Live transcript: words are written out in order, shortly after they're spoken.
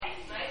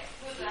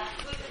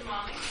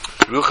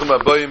Ruchim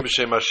Abayim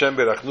b'Shem Hashem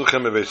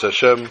Berachnuchem Bebeis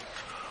Hashem.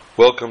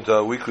 Welcome to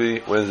our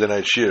weekly Wednesday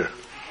night shir.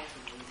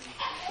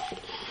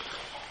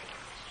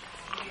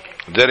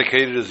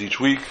 Dedicated as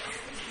each week,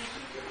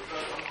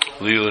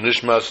 Lilu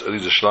Nishmas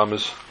Eliza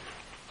Shlamis.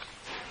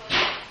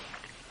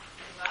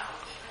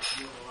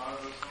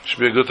 Should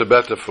be a good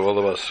tabata for all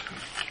of us,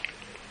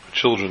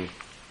 children,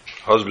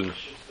 husbands.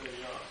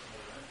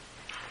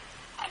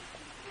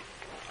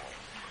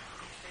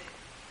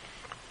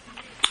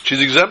 She's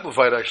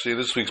exemplified actually in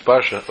this week's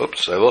parsha.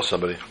 Oops, I lost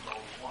somebody.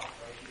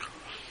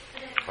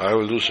 I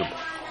will lose him.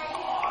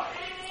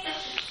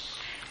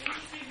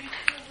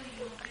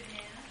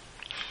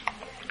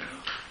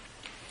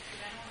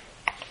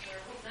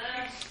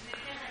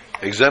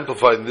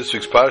 Exemplified in this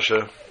week's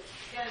parsha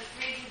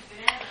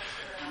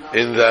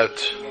in that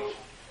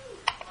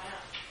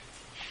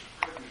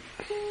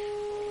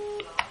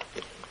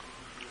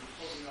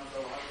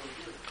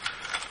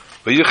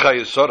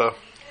V'yichai Yisara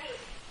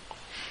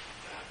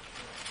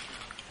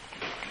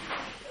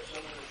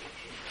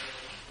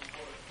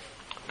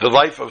the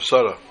life of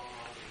Sarah.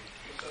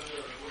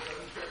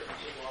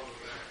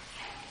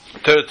 The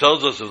Torah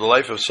tells us of the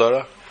life of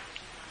Sarah.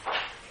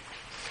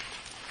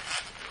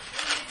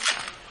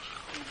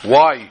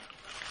 Why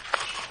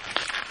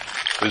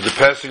is the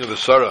passing of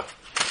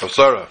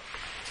Sarah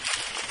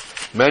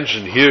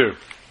mentioned here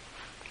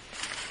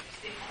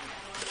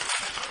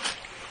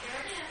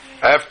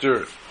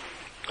after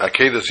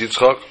Akedas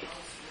Yitzchak?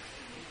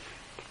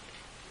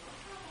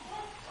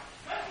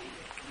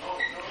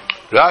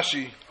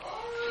 Rashi,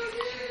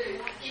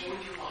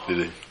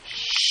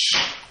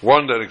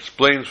 one that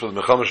explains for the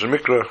Mechamash and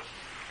Mikra,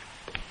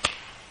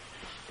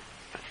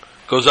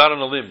 goes out on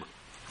a limb.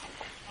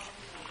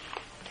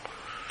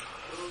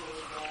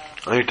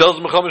 And he tells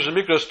the Mechamash and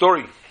Mikra a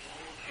story.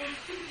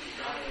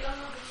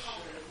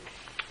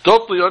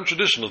 Totally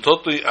untraditional,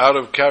 totally out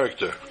of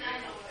character.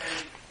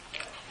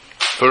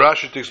 For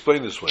Rashi to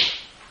explain this way.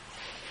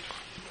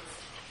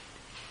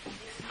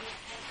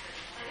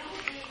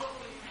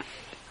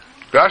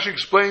 Rashi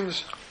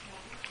explains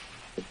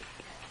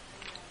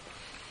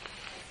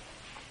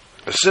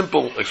a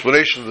simple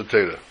explanation of the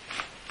Torah.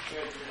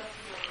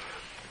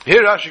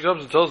 Here Rashi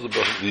comes and tells the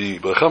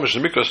Bechamash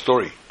and Mikra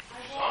story.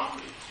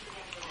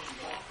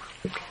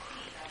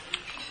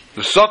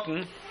 The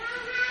Satan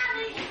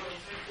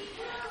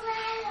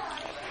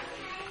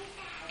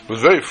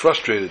was very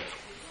frustrated.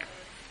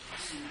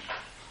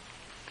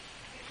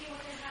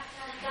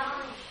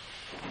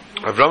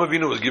 Avraham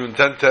Avinu was given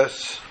 10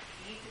 tests.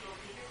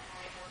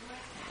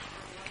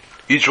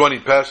 Each one he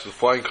passed with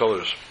flying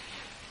colors.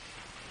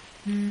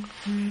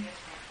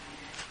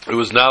 It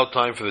was now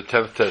time for the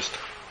 10th test.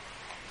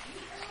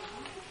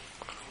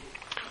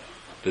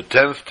 The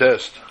 10th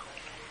test.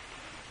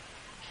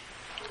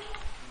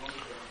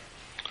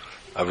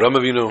 Avraham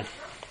Avinu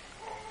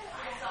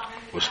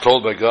was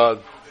told by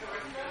God,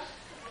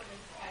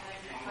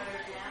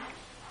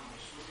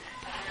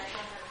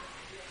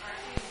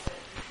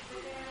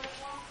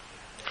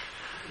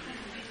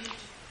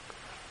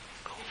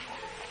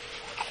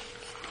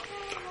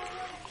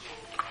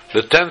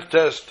 the 10th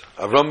test,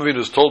 Avraham Avinu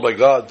was told by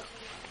God,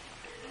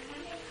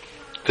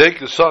 take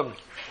the son,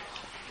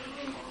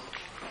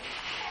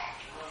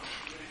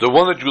 the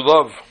one that you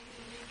love,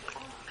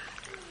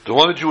 the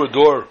one that you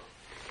adore,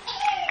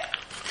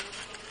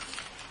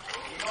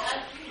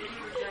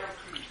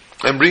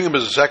 and bring him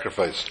as a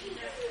sacrifice.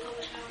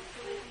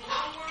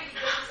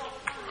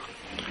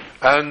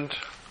 And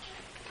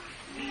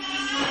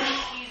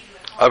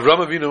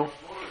Avraham Avinu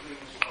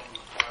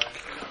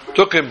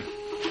took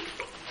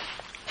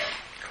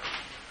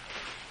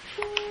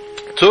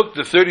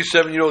the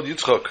 37-year-old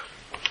Yitzchak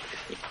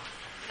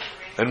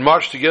and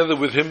marched together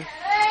with him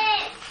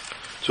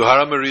to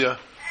Har Moriah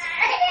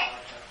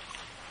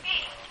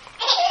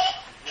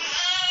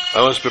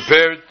and was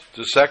prepared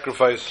to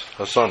sacrifice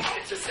his son.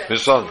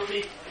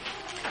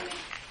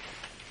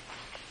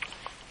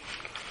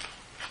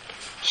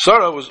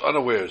 Sarah was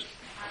unawares.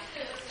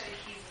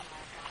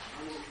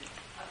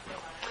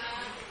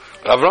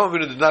 Avraham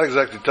Avinu did not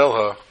exactly tell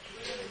her,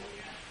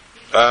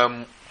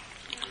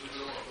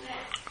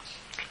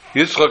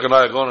 Yitzchak and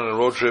I are going on a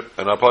road trip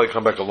and I'll probably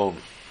come back alone.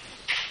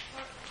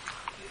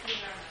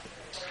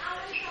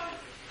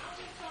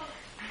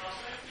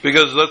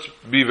 Because let's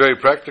be very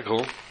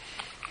practical.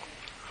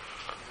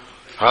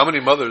 How many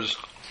mothers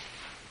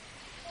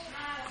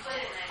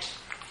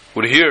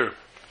would hear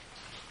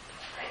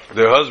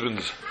their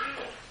husbands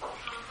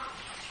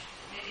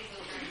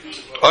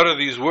utter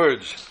these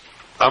words,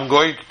 I'm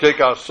going to take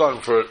our son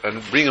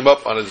and bring him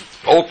up on his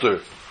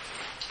altar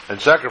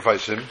and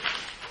sacrifice him?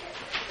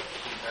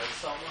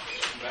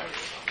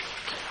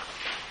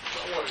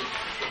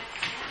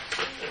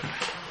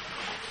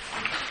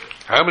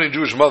 How many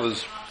Jewish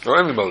mothers, or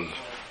any mothers,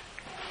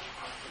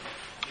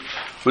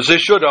 would say,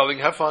 sure darling,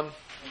 have fun.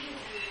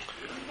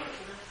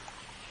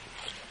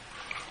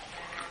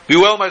 Be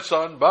well, my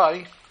son,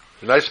 bye.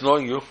 Nice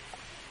knowing you.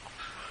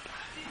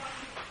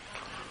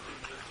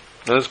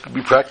 Now let's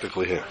be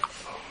practical here.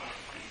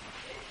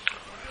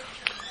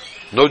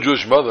 No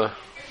Jewish mother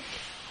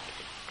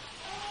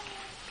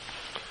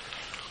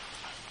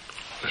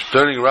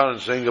turning around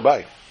and saying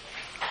goodbye.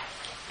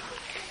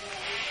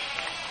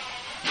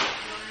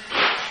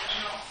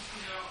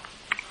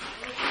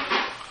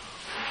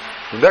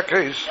 In that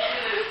case,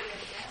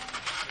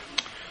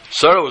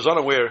 Sarah was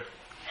unaware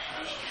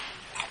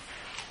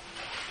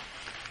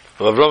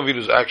of Avraham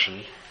Avinu's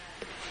action.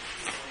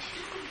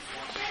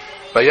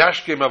 By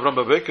Yashkem Avram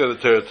Babeka, the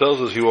Torah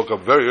tells us he woke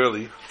up very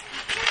early.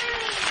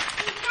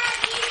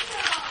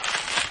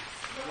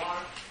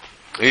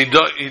 He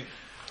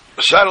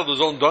saddled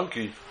his own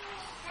donkey.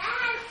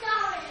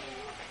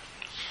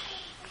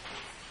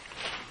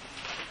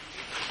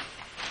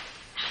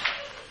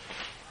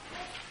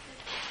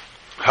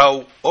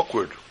 How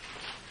awkward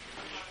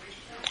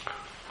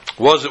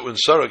was it when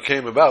Sarah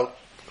came about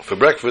for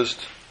breakfast,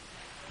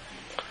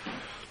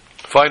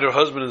 find her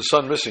husband and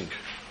son missing.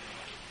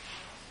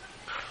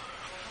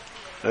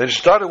 And she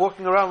started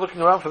walking around,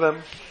 looking around for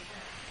them.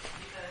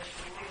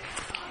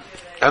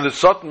 And the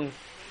Satan,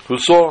 who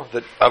saw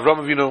that Avram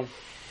Avinu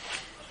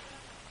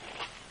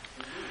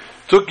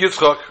took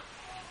Yitzchak,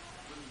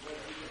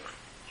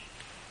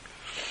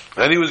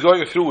 and he was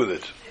going through with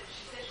it.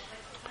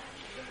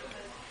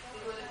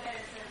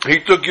 He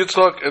took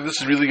Yitzchak, and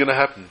this is really going to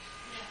happen.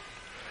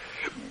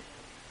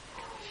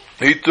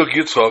 He took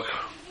Yitzchak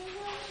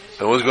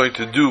and was going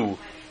to do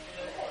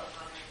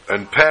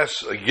and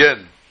pass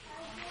again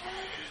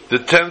the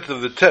 10th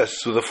of the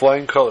tests with the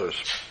flying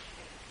colors.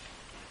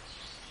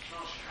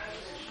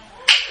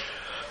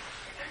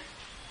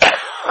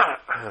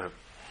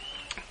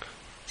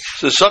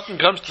 So Satan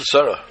comes to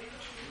Sarah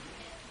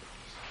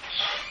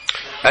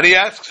and he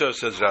asks her,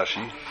 says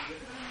Rashi,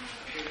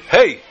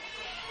 "Hey,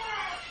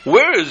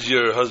 where is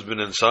your husband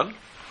and son?"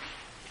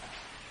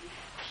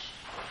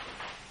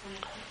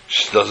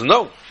 She doesn't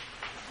know.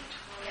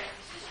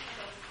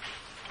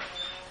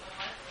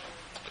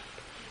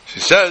 She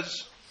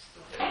says,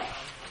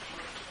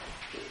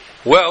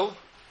 "Well,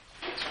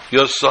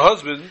 your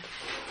husband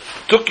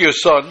took your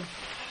son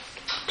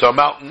to a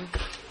mountain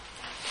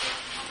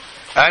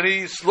and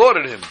he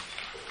slaughtered him."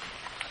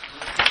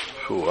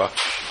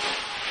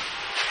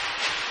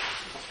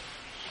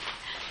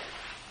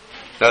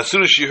 Now, as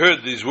soon as she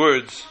heard these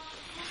words,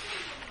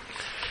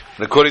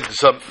 and according to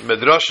some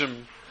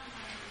medrashim,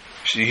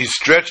 he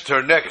stretched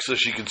her neck so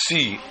she could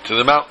see to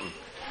the mountain.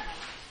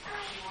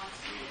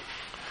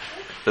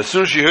 As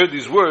soon as she heard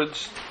these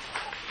words,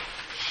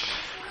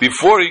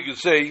 before he could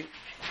say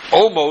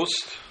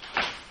almost,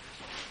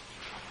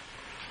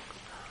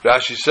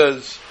 Rashi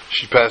says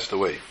she passed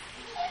away.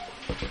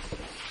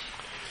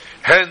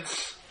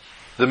 Hence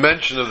the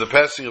mention of the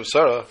passing of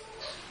Sarah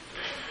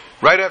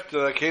right after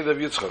the Akedah of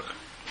Yitzchak.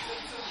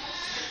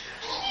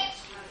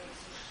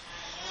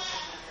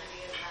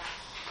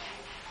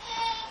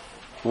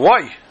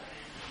 Why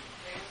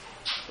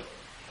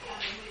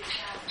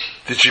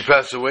did she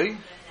pass away?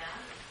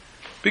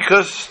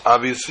 Because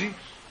obviously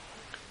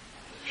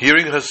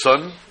hearing her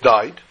son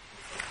died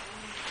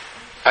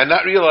and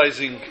not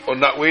realizing or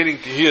not waiting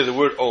to hear the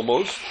word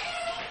almost,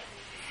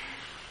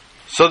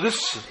 so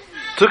this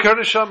took her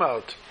neshama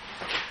out.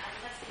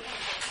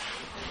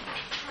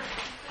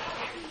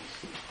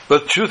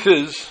 But the truth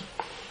is,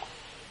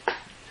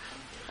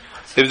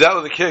 if that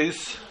were the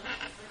case,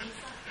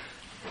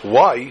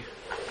 why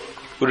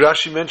would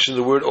Rashi mention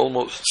the word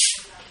almost?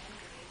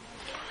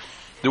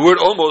 The word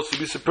almost would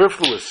be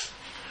superfluous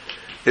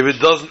if it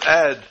doesn't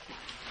add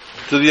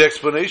to the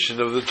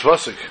explanation of the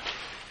Tvasik.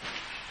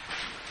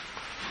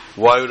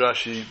 Why would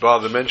Rashi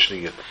bother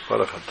mentioning it?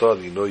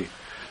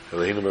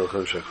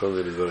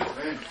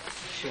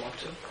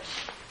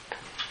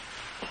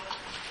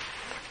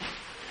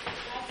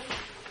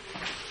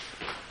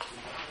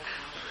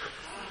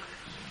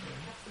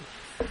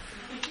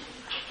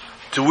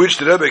 To which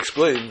the Rebbe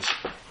explains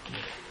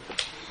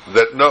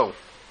that no,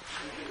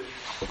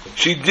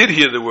 she did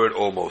hear the word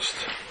almost.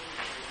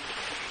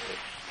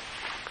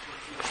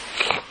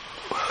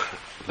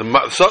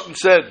 The Satan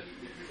said,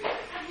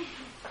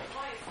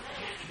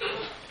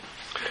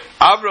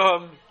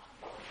 Abraham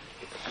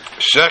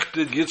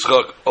shechted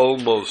Yitzchak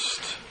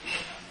almost.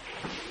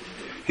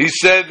 He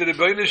said that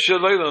Rebbeinu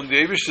Shalom, the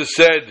Eibishter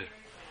said,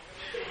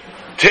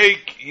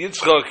 take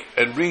Yitzchak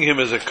and bring him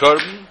as a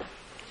carbon.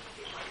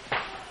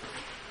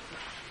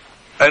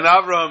 And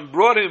Abraham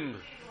brought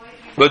him,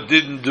 but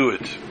didn't do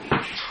it.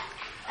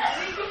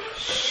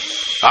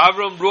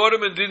 Abraham brought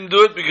him and didn't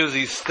do it because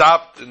he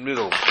stopped in the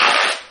middle.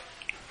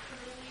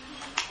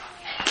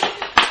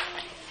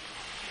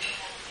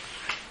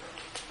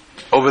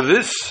 Over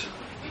this,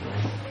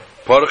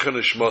 Paruch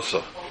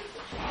Nishmasa,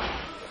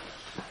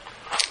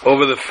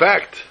 over the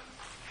fact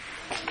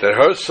that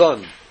her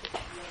son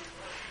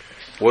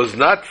was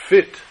not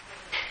fit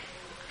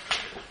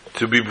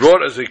to be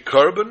brought as a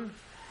carbon,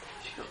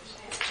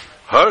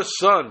 her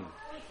son,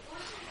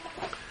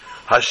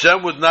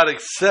 Hashem would not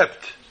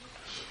accept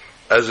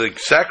as a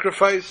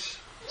sacrifice.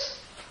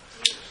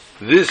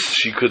 This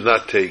she could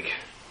not take.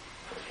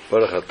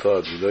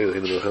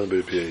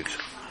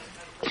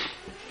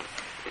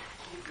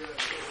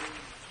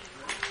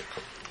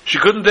 She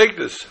couldn't take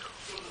this.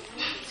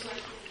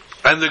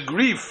 And the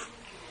grief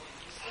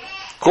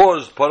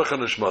caused Parach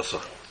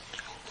Nishmasa.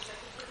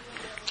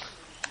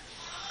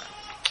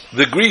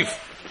 The grief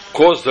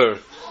caused her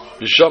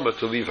Neshama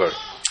to leave her,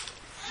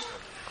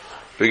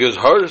 because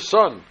her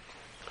son,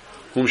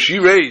 whom she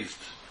raised,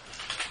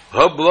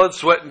 her blood,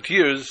 sweat, and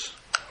tears,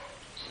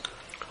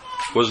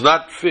 was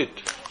not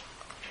fit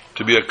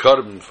to be a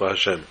korban for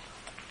Hashem.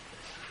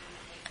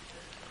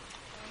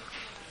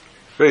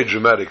 Very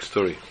dramatic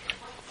story.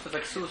 It's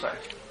like suicide.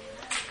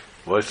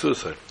 Why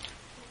suicide?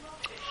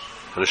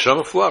 And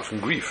Neshama flew out from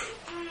grief.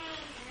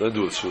 Nothing to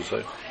do with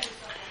suicide.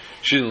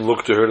 She didn't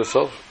look to hurt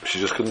herself. She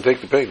just couldn't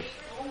take the pain.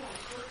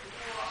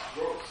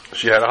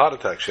 She had a heart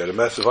attack. She had a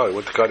massive heart.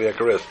 Went to cardiac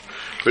arrest.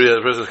 But yeah,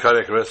 the person's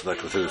cardiac arrest is not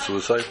considered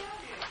suicide.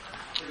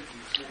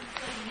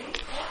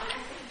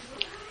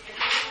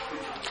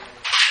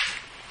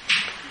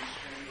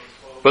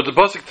 But the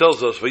pasuk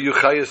tells us,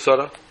 "Vayuchaya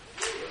Sarah."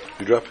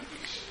 You drop it.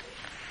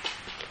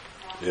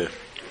 Yeah,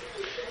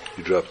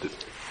 you dropped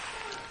it.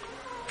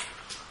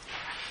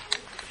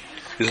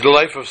 Is the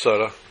life of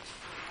Sarah?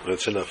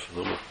 That's enough.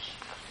 No more.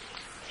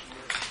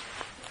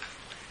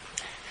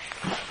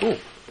 Oh.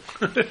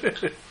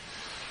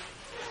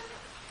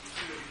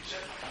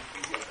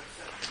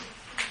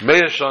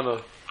 Meya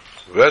Shana,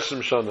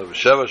 Vesim Shana,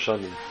 Vesheva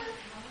Shana.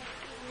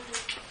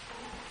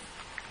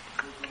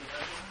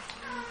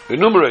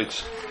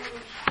 Enumerates.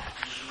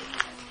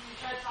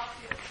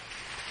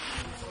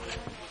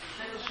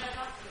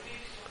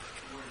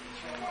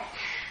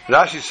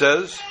 Rashi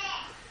says,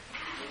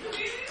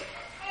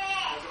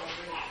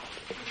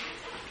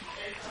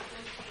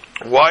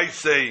 why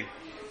say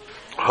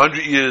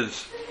 100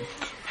 years,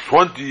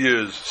 20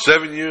 years,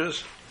 7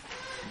 years?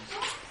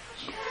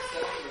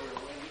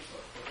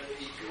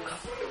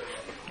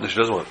 No, she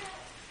doesn't want it.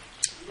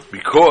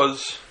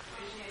 Because,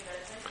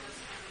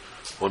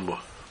 one more.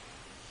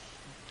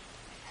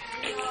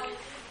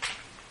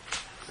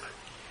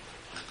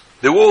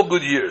 They were all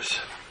good years.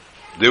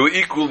 They were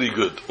equally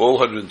good, all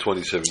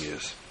 127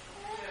 years.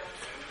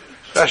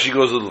 Rashi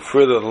goes a little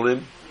further on the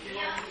limb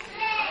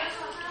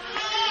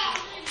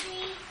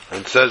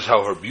and says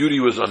how her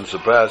beauty was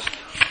unsurpassed,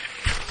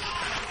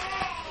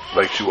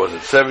 like she was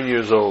at 7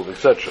 years old,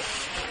 etc.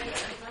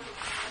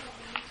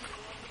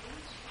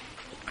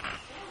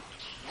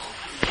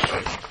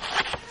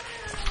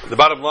 The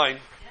bottom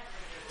line,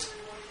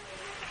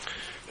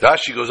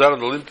 Rashi goes out on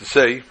the limb to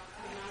say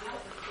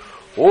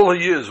all her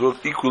years were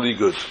equally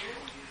good.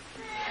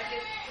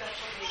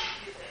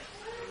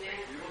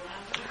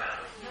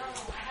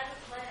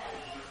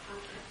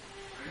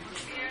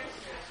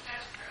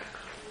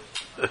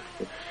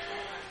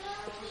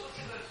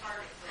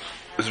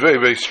 It's very,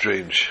 very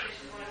strange.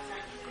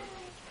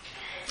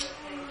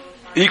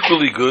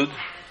 Equally good.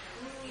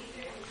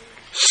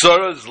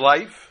 Sarah's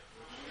life.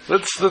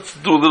 Let's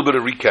do a little bit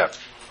of recap.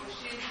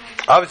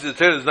 Obviously, the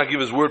Torah does not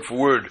give us word for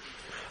word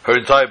her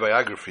entire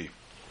biography,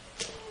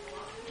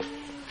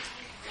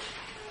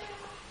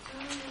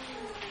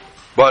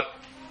 but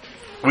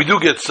we do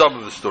get some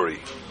of the story.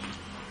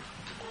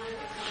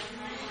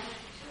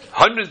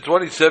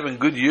 127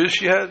 good years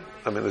she had.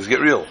 I mean, let's get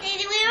real.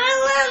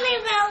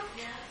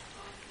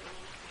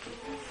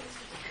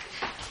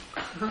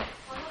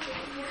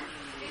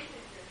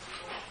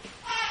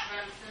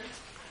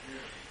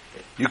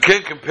 You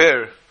can't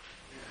compare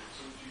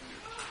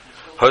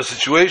her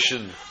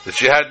situation that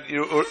she had in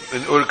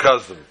Ur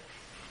Kasdim,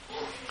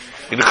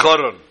 in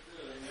Charan,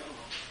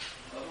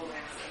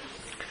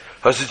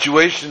 her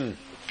situation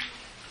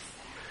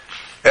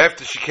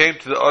after she came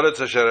to the Aretz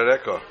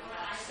HaSharareka,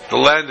 the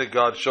land that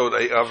God showed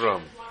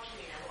Avram.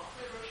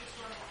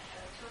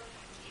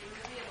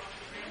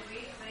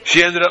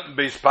 She ended up in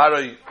Beis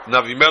Parai,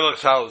 Navi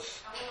Melech's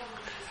house.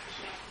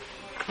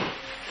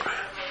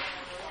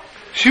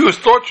 She was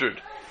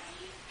tortured.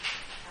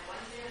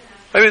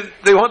 I mean,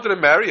 they wanted to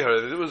marry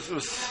her. It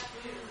was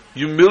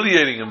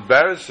humiliating,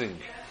 embarrassing.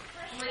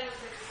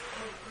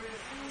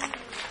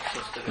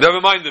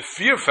 Never mind the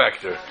fear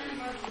factor.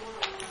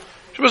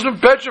 She must have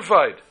been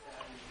petrified.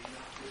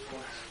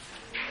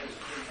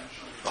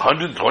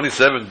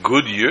 127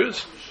 good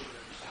years?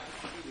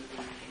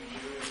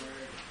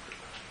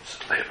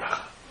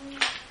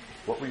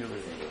 What were you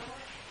reading?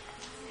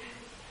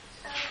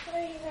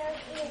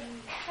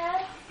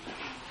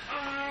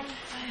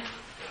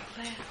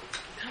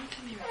 Come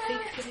to me,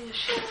 Rafik, getting a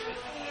shit.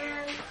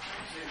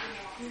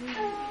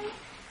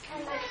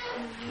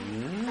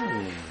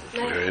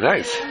 Very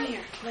nice. Come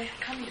here,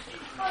 come here.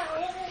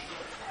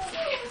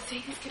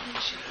 Sadie's getting a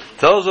shit.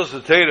 Tells us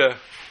the Torah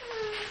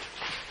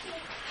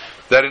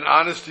that in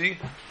honesty,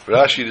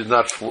 Rashi is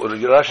not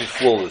Rashi's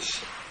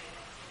flawless.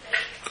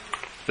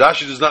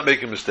 Rashi does not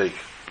make a mistake.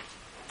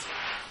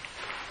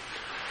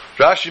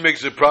 Rashi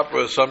makes a proper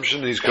assumption,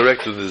 and he's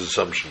correct in his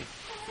assumption.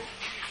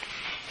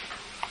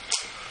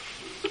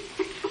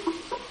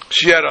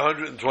 She had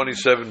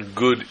 127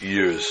 good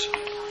years.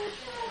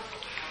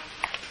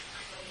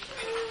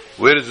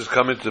 Where does this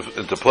come into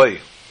play?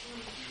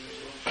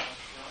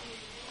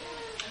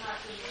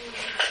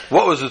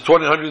 What was the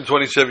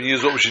 127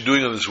 years? What was she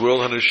doing in this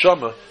world? Her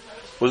neshama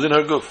was in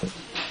her guf.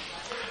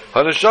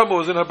 Her neshama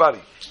was in her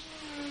body.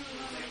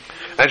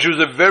 And she was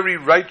a very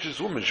righteous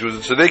woman. She was a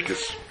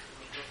tzaddikus.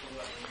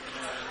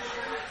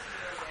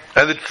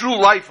 And the true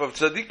life of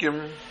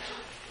tzaddikim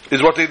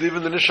is what they live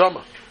in the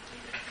neshama.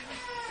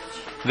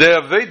 They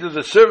evaded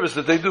the service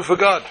that they do for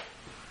God.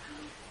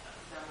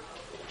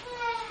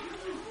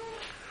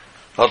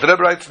 Alter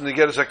Rebbe writes in the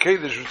Geras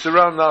HaKedesh, it's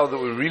around now that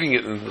we're reading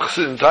it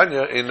in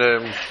Tanya, in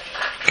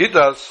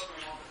Kitas,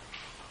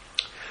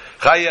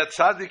 Chaya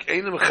tzaddik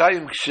einem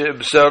chayim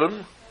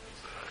b'serim,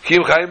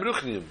 kiyim chayim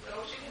ruchnim.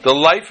 The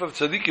life of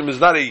tzaddikim is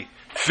not a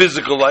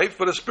physical life,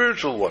 but a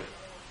spiritual one.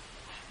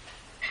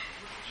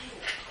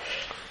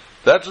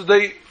 That's what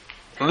they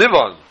live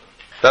on.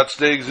 That's what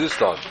they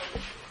exist on.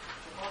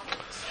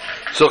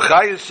 So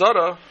Chaya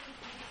Sarah,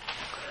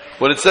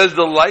 when it says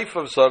the life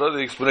of Sarah, the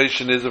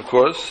explanation is, of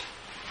course,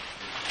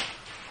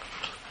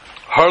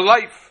 her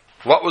life.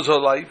 What was her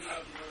life?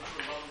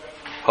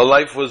 Her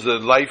life was the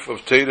life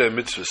of Torah and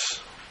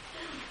mitzvahs.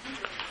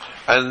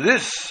 And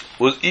this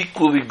was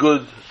equally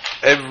good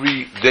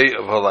every day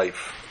of her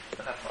life.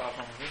 Not for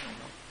Avraham Avinu,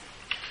 no?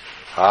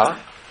 Huh?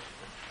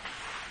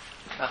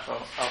 Not for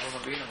Avraham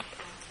Avinu.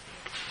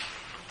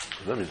 What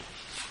does that mean?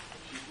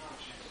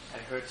 I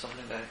heard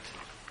something that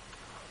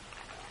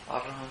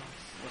Avraham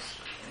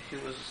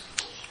was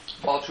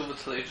Baal Tshuva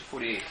till the age of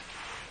 48.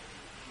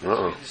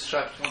 Uh-uh. He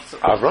strapped once.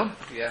 Avram?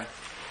 Yeah.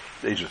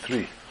 The age of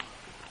 3.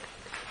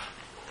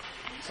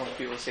 Some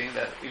people saying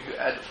that if you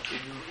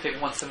take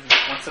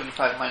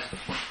 175 minus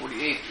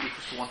 148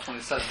 equals to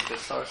 127,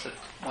 because Sarah said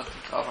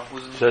Avram,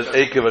 who's in It says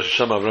Ekev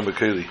Hashem Avram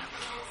Bekeli.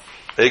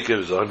 Ekev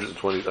is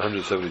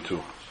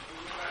 172.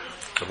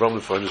 Avram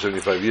lived for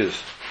 175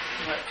 years.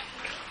 Right.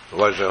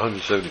 Why is that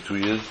 172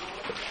 years?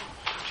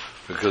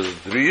 Because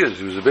 3 years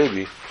he was a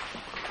baby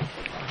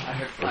I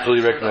heard until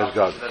he recognized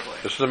God. That's why.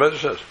 That's what the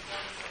message says.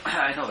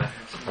 I know that.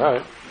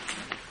 Alright.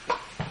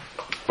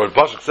 But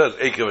the Pasuk says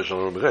Ekev Hashem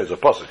Avram Bekeli. It's a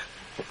Pasuk.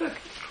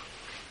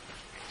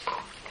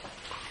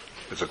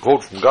 It's a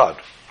quote from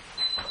God.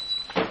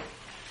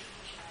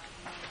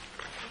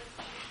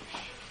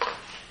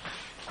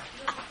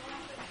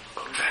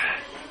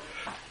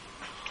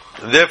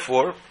 And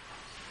therefore,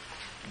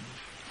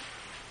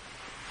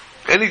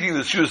 anything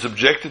that she was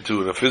subjected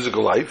to in a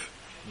physical life,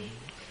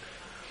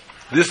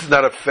 this does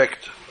not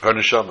affect her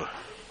neshama.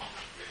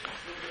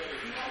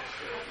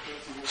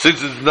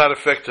 Since it does not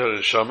affect her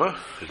neshama,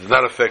 it does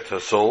not affect her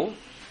soul,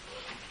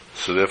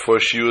 so therefore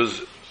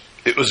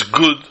it was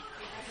good,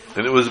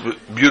 and it was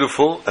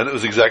beautiful, and it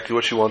was exactly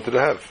what she wanted to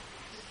have.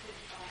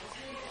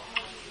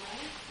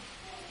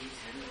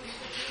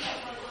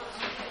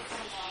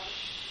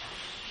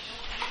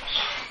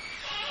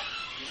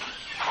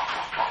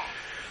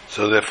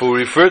 So therefore we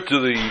refer to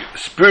the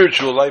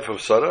spiritual life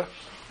of Sarah,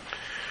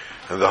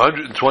 and the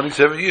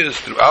 127 years,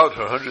 throughout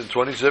her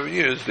 127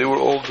 years, they were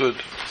all good.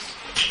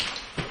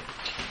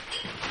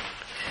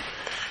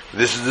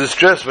 This is the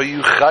stress by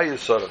you Chaya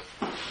Sarah.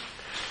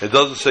 It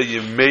doesn't say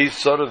you made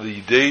Sarah,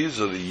 the days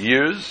or the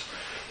years,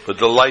 but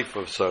the life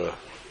of Sarah.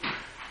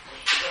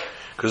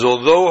 Because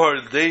although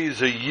her days,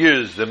 her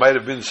years, there might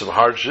have been some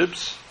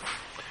hardships,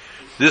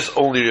 this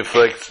only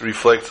reflects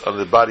on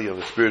the body, on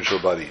the spiritual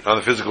body, on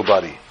the physical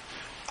body.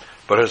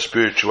 But her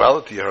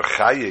spirituality, her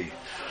chaye,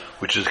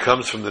 which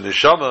comes from the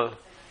neshama,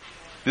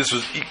 this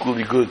was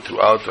equally good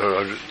throughout her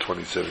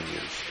 127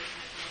 years.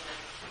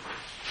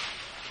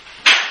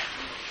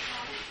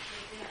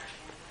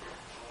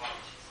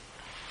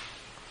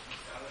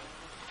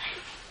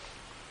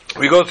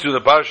 We go through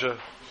the parsha,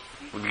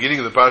 the beginning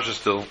of the parsha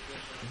still,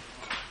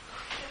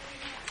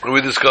 and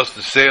we discuss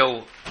the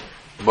sale,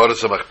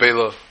 Maras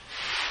HaMachpelah,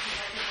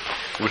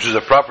 which is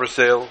a proper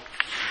sale,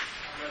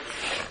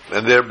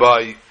 and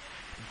thereby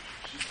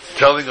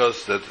telling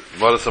us that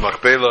Maras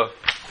HaMachpelah,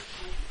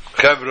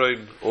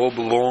 Chevron, all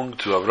belong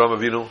to Avraham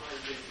Avinu,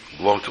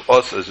 belong to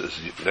us as his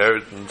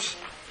inheritance,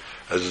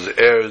 as his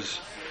heirs,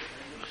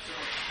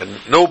 and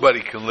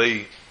nobody can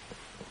lay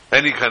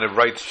any kind of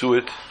rights to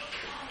it.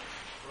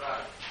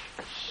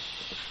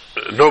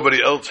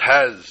 Nobody else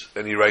has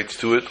any rights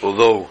to it,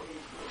 although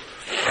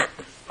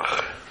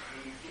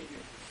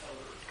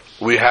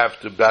we have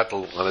to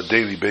battle on a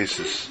daily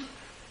basis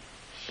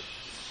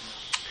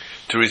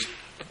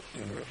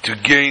to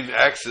gain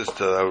access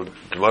to our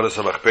Maras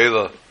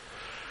HaMachpelah.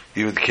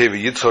 Even the Cave of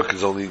Yitzchak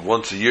is only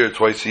once a year,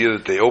 twice a year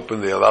that they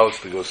open. They allow us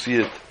to go see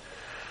it,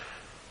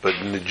 but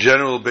in the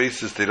general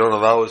basis, they don't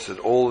allow us at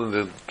all. In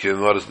the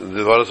Maras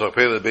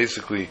HaMachpelah,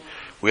 basically,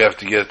 we have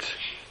to get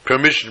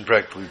permission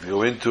practically to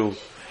go into.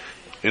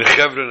 In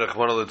Chevron,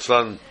 Rachmana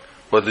litzlan,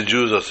 what the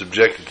Jews are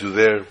subjected to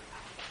there,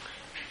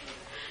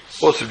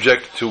 or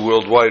subjected to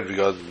worldwide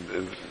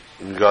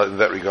in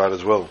that regard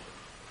as well.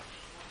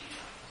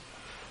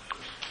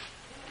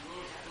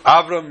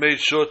 Avram made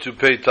sure to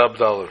pay top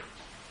dollar.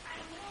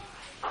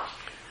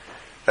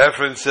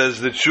 Ephraim says,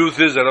 the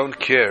truth is I don't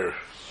care.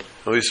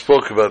 And we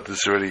spoke about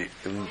this already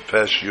in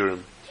past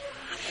Urim.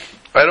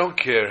 I don't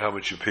care how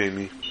much you pay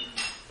me.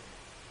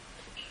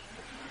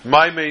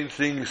 My main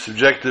thing,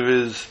 subjective,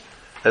 is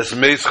as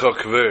Meischa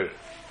Kver,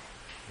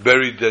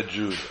 buried dead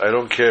Jews. I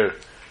don't care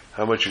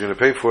how much you're going to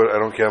pay for it. I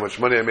don't care how much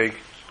money I make.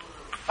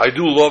 I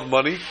do love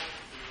money.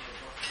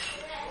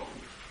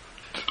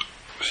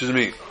 Excuse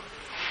me.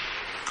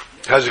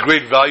 Has a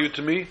great value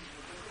to me,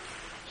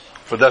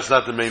 but that's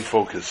not the main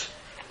focus.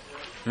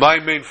 My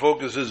main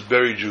focus is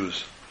bury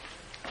Jews.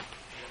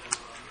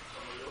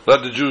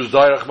 Let the Jews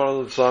die, Rahman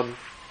al-San,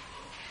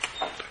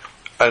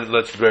 and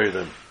let's bury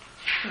them.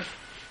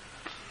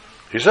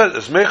 He said,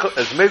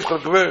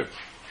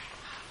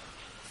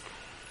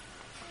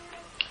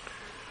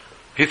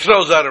 he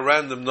throws out a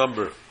random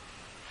number.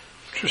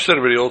 You said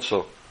already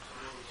also.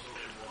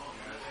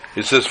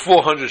 He says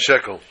 400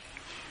 shekel.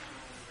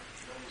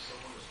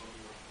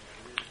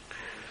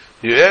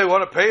 Yeah, you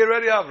want to pay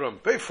already,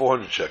 Avram? Pay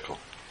 400 shekel.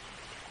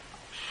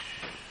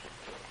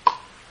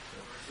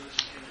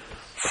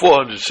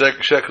 400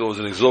 shekel was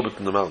an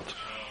exorbitant amount.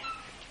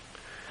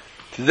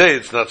 Today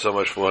it's not so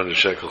much 400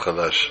 shekel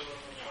chadash.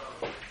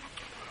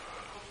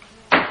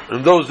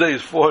 In those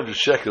days, 400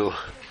 shekel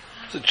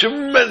is a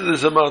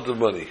tremendous amount of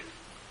money.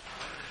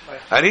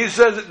 And he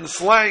says it in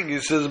slang. He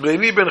says,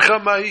 Beini ben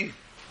Chamai.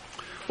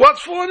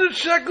 What's 400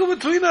 shekel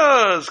between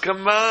us?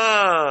 Come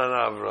on,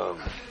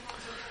 Avram.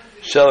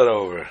 Sell it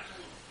over.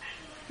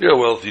 You're a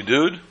wealthy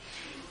dude.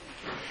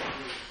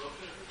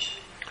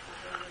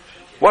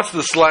 What's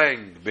the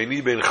slang?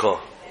 Beini ben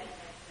Cha.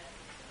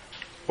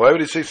 Why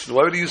would he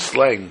use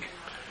slang?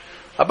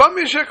 About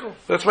me a shekel.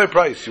 That's my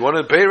price. You want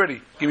to pay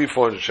already? Give me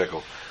 400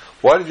 shekel.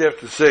 Why did you have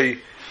to say,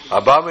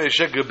 About me a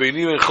shekel,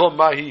 beini ben Cha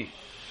mahi?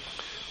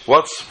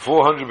 What's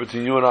 400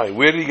 between you and I?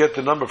 Where did you get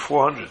the number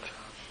 400?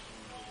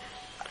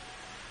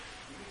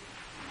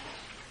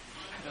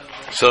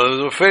 So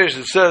there's a phrase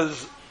that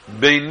says,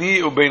 Beini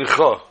u bein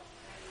Cha.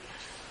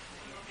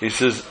 He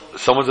says,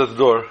 someone's at the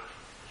door.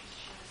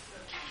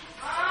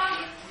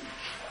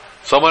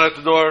 Someone at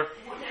the door.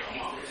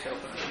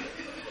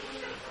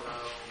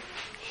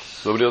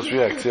 Nobody else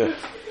reacts, yeah.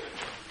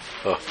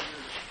 Oh.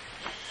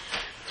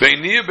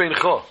 Beini u bein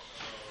Cha.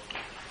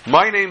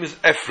 My name is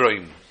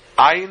Ephraim.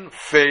 Ein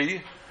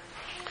Fei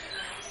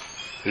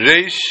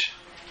Reish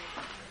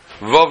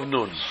Vav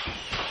Nun.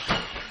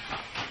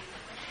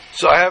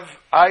 So I have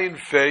Ein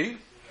Fei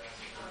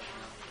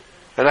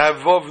and I have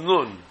Vav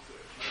Nun.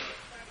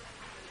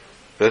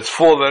 That's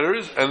 4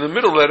 letters, and the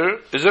middle letter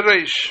is a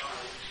Reish.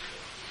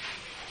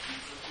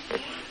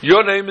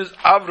 Your name is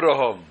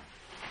Avraham.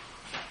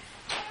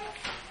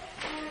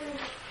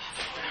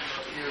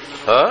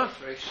 Huh?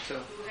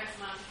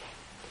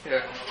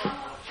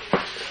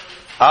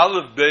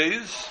 Aleph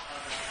Beis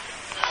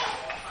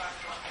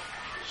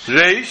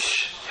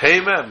Reish Hey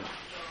Mem.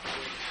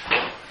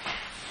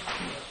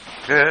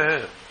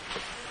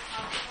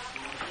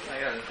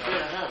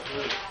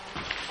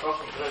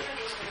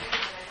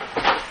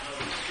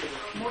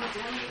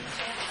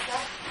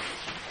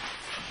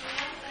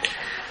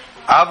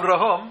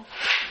 Avraham,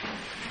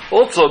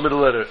 also a middle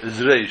letter, is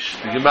Reish.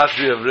 The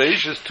gematria of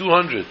Reish is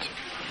 200.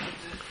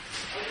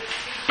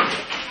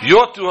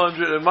 Your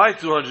 200 and my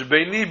 200.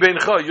 Beini bein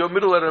Cha. Your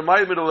middle letter and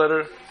my middle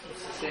letter.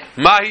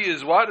 Mahi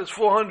is what? It's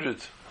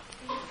 400.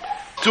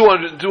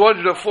 200 and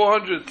 200 are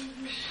 400.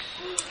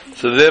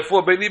 So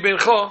therefore, Beini bein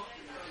Cha.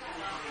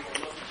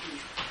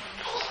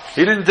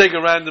 He didn't take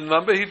a random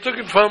number. He took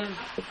it from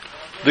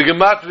the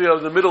gematria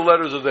of the middle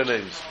letters of their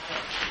names.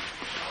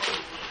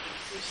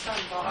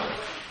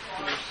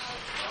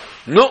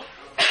 No.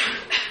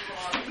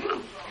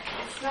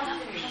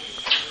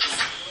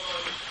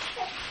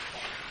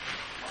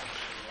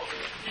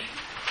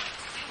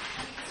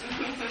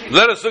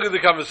 Let us look at the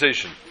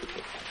conversation.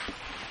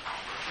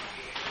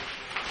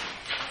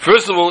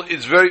 First of all,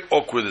 it's very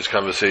awkward, this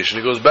conversation.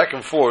 It goes back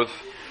and forth,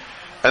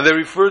 and they're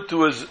referred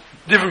to as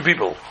different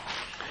people.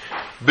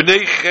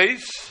 Bnei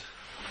Ches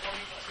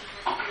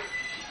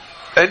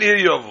and Ir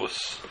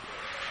Yavus.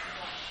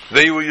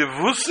 They were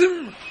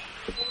Yavusim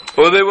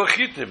or they were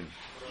Chitim.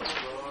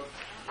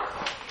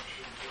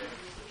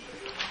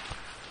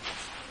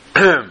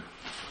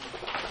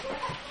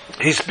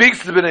 He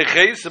speaks to Bnei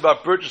Ches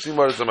about purchasing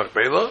Maras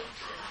HaMachpelah.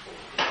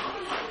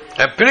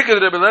 And Pirkei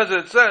Rebbe Eliezer,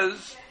 it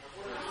says,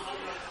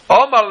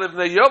 Omar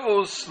Livnei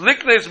Yavus,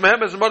 Liknes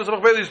Mehem as Maras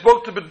HaMachpelah. He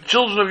spoke to the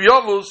children of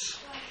Yavus,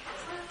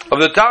 of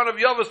the town of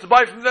Yavus, to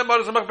buy from them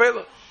Maras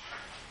HaMachpelah.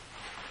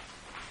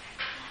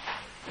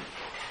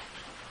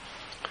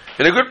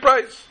 In a good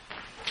price.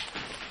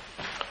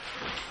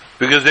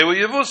 Because they were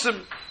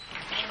Yavusim.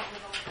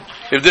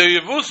 If they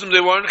were Yavusim,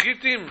 they weren't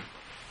Chitim.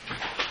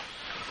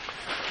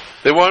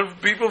 They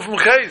weren't people from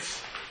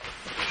Ches.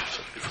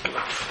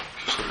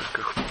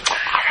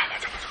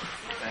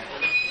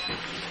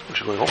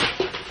 You going home?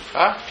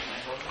 Huh?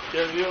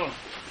 Yeah, you.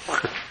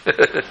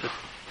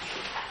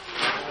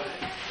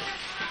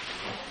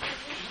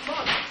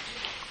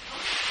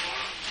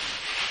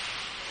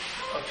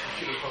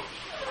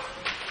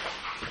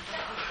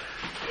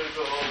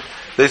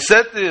 They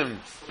said to him,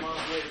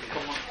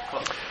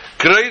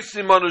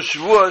 Kreisi manu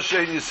shvua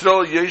shein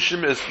Yisrael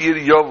yeshim es ir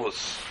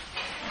Yavus.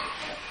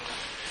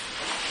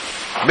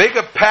 Make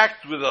a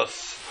pact with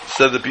us,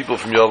 said the people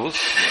from Yavus.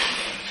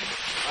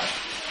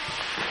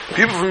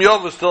 People from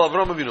Yavus tell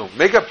Avraham Avinu,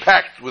 make a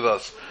pact with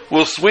us.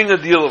 We'll swing a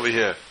deal over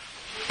here.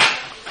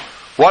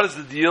 What is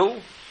the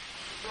deal?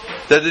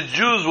 That the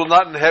Jews will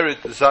not inherit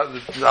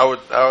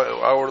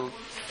our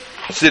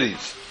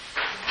cities.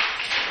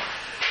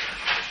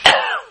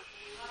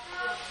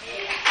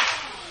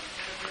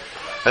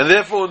 And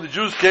therefore, when the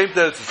Jews came to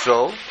Eretz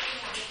Yisrael,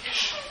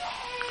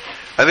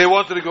 and they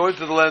wanted to go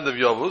into the land of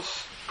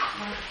Yavuz,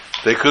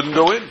 they couldn't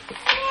go in.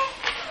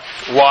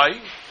 Why?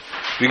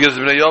 Because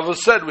Bnei Yavuz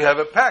said, we have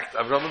a pact.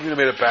 Avraham Avinu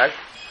made a pact.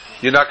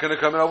 You're not going to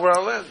come in over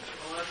our land.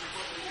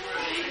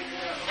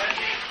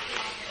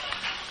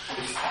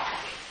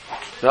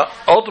 Now,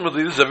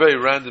 ultimately, this is a very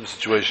random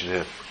situation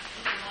here.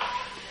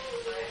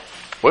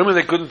 What do you mean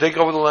they couldn't take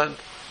over the land?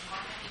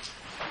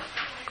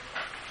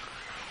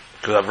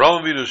 Because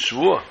Avraham Avinu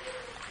swore.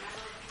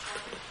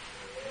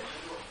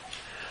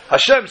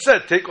 Hashem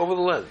said, take over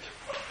the land.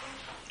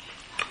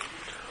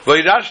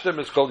 V'yirashtem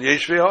is called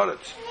Yesh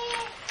V'Haaretz.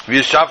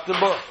 V'yishavtem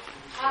bo.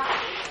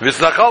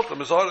 V'yisnachaltem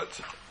is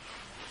Haaretz.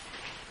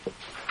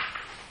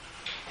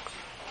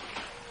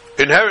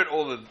 Inherit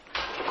all the,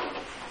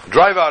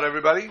 drive out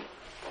everybody,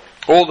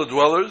 all the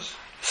dwellers,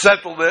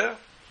 settle there,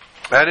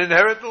 and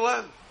inherit the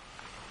land.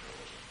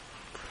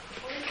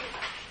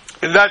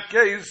 In that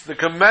case, the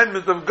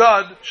commandment of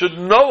God should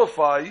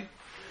nullify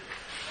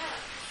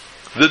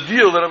the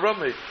deal that Avraham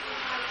made.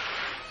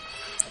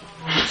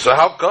 So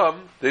how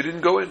come they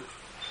didn't go in?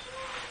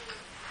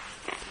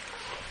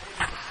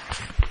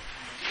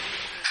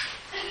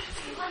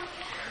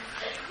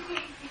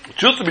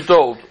 Truth to be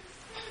told,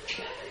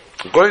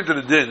 according to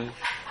the din,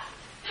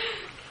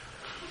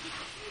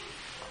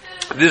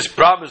 this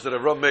promise that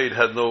Avraham made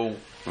had no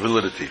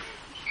validity.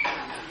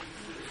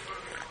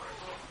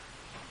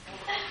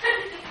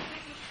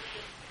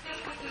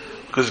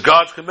 Because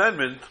God's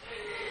commandment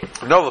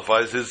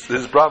nullifies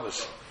his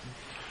promise.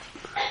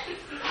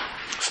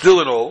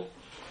 Still in all,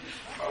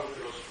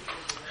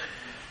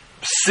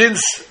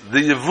 since the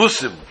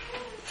Yevusim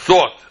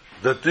thought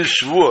that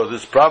this shvur,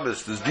 this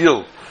promise, this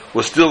deal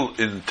was still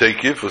in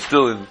takif, was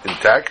still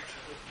intact,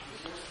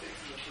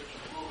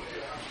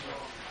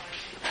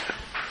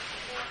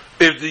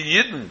 if the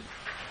Yidden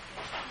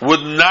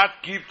would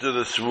not keep to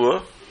the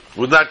shvur,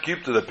 would not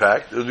keep to the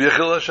pact, it would be a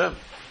chil Hashem.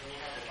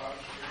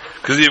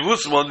 Because the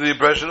Yevusim were under the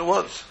impression it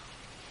was.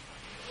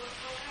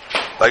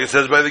 Like it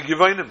says by the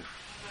Givainim.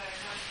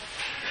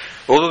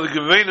 Although the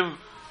Givainim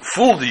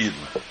fooled the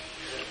Yidden,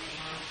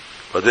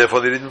 but therefore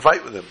they didn't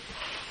fight with him.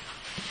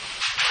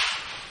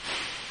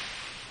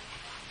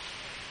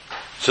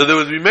 So there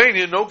would remain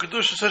here no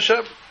Kedushas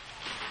Hashem.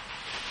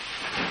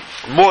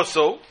 More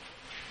so,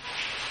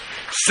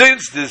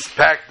 since this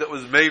pact that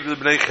was made with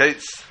Bnei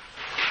Chetz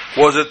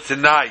was a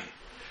Tanai,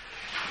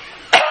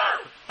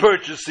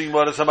 purchasing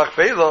Maras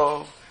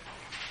HaMachpelah,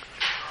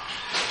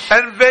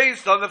 and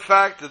based on the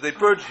fact that they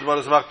purchased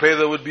Maras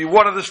HaMachpelah would be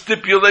one of the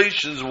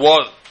stipulations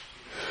was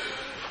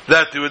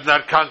that they would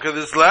not conquer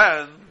this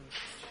land.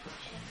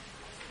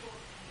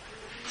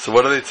 So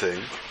what are they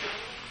saying?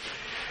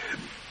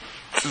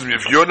 Excuse me,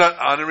 if you're not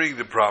honoring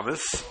the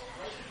promise,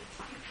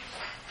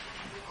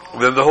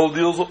 then the whole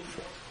deal's off.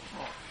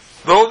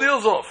 The whole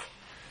deal's off.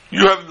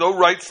 You have no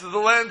rights to the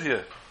land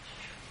here.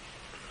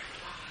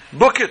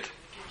 Book it.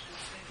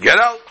 Get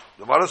out.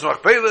 The Maras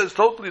Machpelah is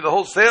totally, the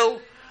whole sale,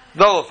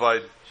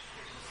 nullified.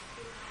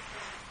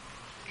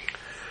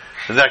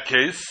 In that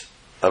case,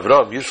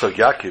 Avraham, Yitzchak,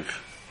 Yaakov,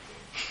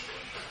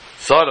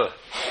 Sarah,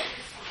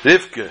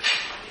 Rivka,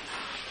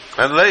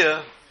 and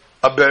Leah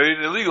are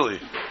buried illegally.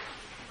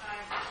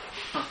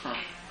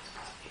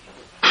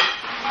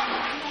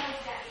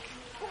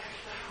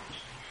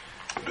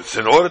 It's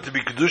in order to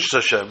be Kedush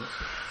Hashem,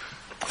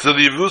 so the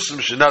Yevusim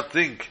should not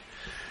think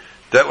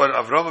that when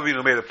Avraham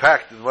Avinu made a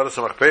pact in Maras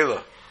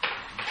HaMachpelah,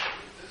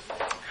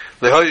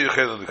 Lehayu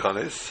Yechel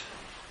Nekanes,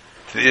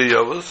 to the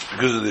Yavuz,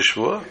 because of the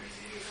Shvua.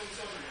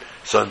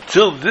 So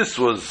until this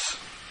was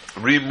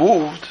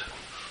removed,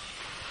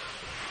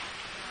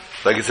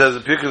 like it says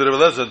in Pirkei Rebbe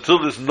Eliezer,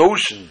 until this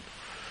notion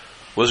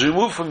was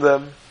removed from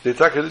them, the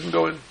Taka didn't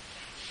go in.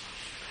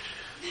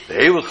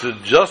 They're able to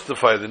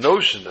justify the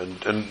notion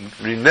and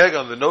renege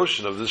on the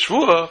notion of the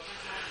Shvua,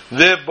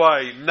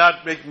 thereby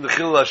not making the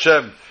Chil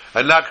Hashem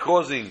and not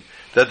causing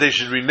that they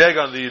should renege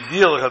on the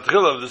ideal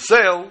of the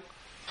sale.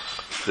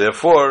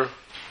 Therefore,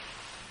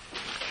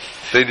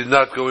 they did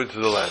not go into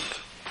the land.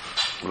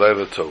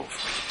 Laila Tov.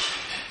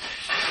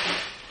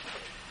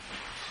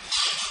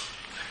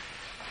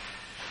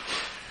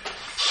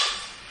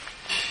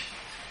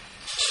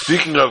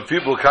 Speaking of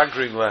people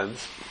conquering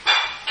lands,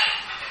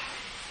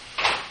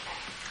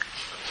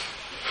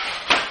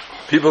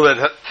 people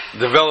that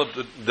developed,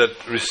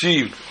 that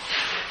received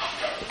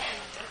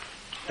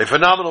a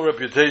phenomenal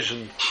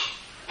reputation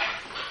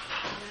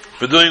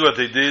for doing what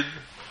they did,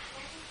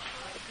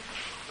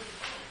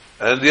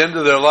 and the end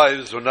of their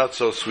lives were not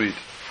so sweet.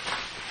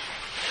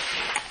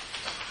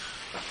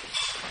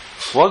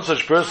 One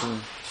such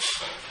person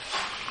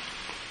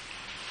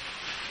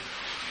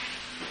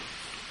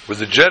was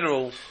the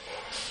general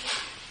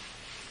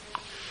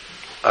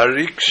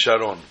Ariel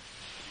Sharon.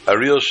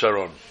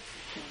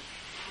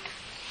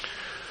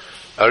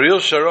 Ariel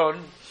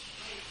Sharon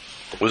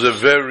was a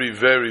very,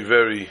 very,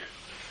 very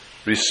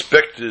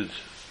respected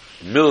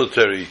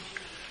military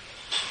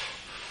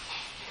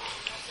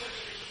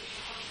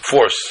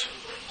force.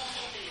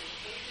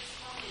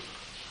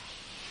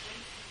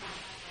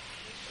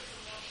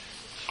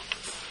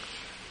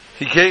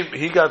 He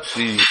got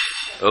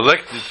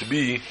elected to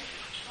be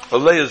a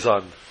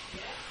liaison,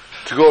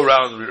 to go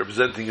around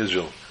representing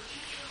Israel.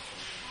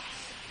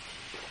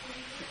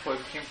 Before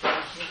he became prime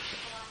minister?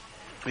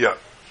 Yeah.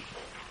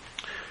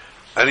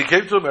 And he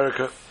came to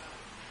America,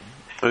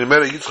 and he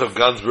met Yitzchak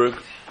Gansberg,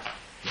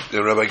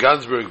 and Rabbi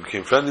Gansberg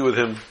became friendly with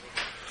him.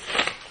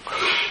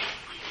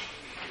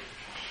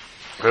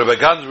 Rabbi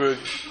Gansberg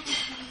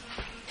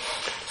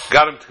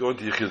got him to go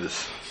into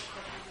Yechidus.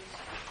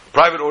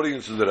 Private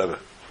audience with the Rebbe.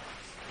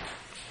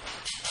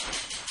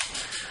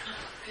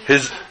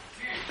 His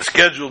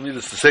schedule,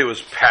 needless to say,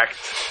 was packed.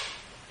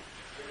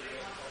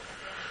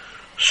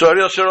 So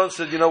Ariel Sharon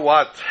said, you know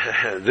what,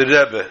 the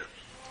Rebbe,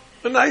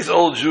 a nice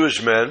old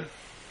Jewish man,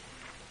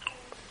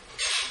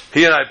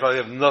 he and I probably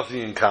have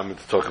nothing in common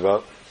to talk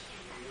about.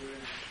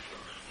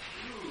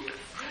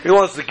 He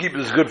wants to keep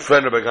his good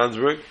friend Rabbi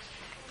Gansberg.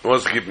 He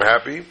wants to keep him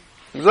happy.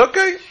 He says,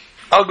 okay,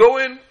 I'll go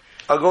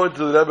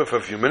into the Rebbe for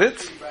a few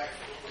minutes.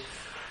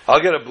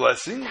 I'll get a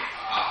blessing.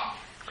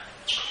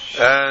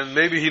 And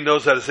maybe he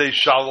knows how to say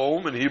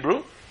shalom in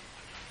Hebrew.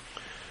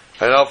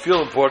 And I'll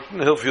feel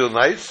important. He'll feel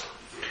nice.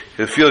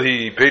 He'll feel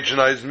he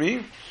patronized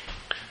me.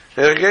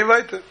 And he came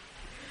weiter.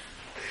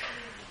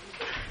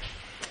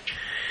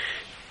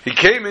 He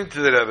came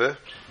into the Rebbe,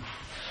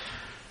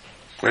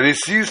 and he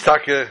sees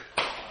Taka,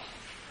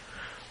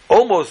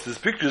 his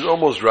picture is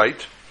almost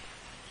right.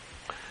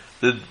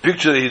 The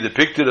picture that he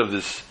depicted of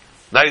this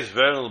nice,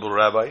 venerable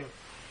rabbi.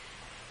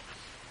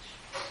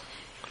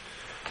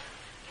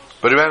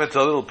 But he ran into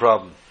a little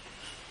problem.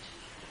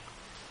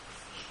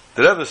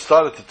 The Rebbe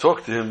started to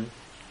talk to him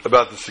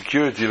about the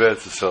security of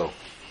Eretz Yisrael.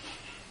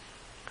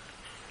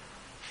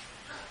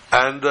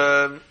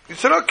 And he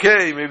said,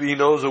 okay, maybe he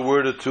knows a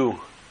word or two.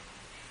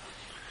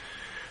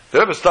 The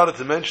Rebbe started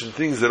to mention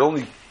things that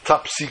only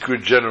top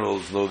secret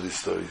generals know these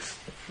stories.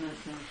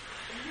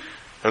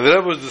 And the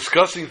Rebbe was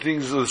discussing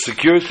things of the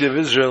security of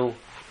Israel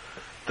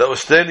that was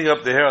standing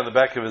up the hair on the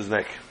back of his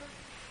neck.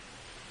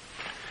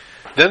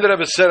 Then the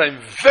Rebbe said, I'm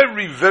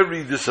very,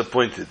 very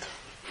disappointed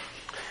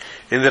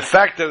in the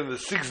fact that in the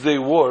 6-day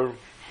war,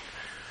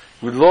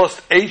 we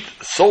lost 8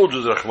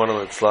 soldiers,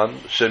 Rachmana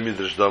litzlan, Shem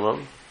Yidrash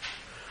Damam,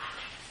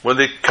 when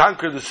they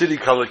conquered the city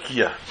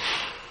Kalakia.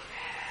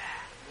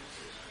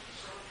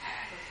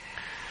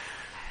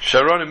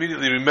 Sharon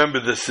immediately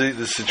remembered this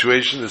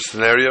situation, this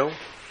scenario,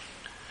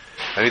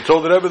 and he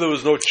told the Rebbe there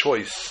was no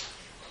choice.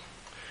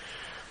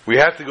 We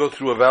had to go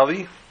through a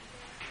valley,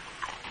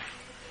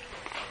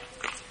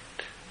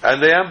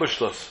 and they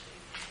ambushed us.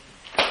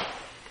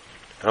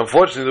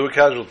 Unfortunately, there were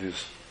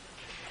casualties.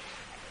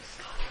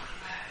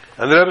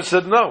 And the Rebbe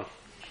said, no.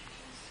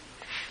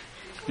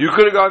 You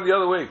could have gone the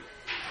other way.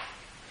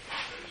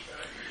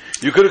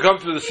 You could have come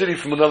through the city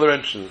from another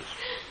entrance.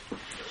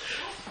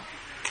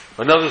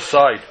 Another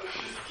side.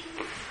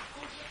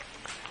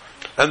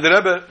 And the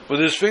Rebbe, with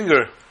his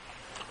finger,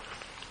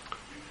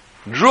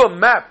 drew a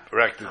map,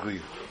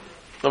 practically,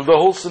 of the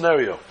whole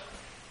scenario.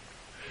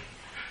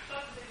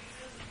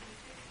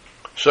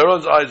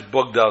 Sharon's eyes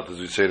bugged out, as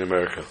we say in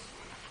America.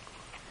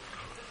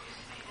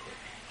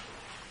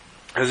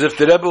 As if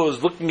the Rebbe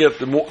was looking at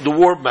the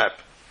war map.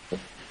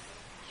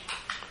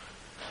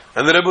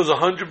 And the Rebbe was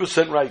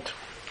 100% right.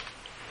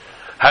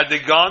 Had they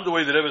gone the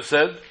way the Rebbe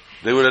said,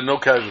 they would have no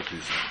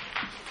casualties.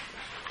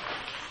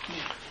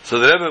 So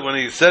the Rebbe, when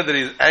he said that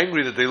he's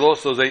angry that they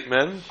lost those 8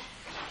 men,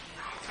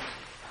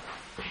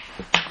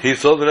 he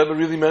saw the Rebbe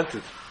really meant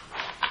it.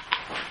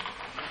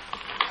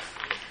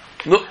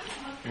 No,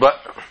 but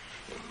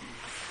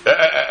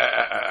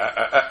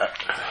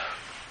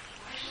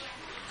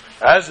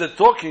as they're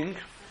talking,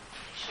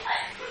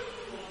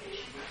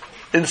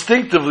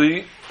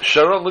 instinctively,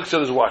 Sharon looks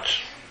at his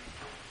watch.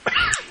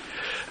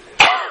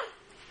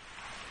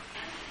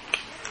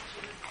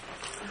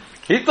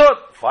 He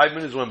thought 5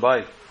 minutes went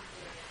by.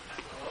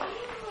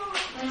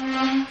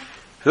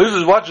 He looks at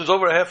his watch, it's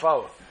over a half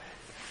hour.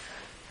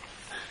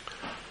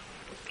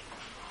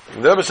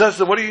 And the Rebbe says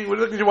to him, what are you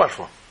looking at your watch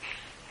for?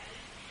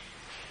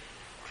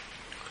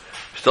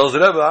 He tells the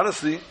Rebbe,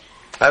 honestly,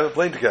 I have a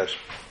plane to catch.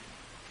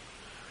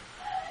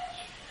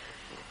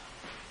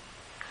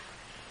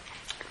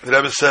 The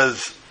Rebbe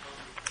says,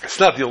 it's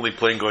not the only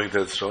plane going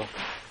to Israel.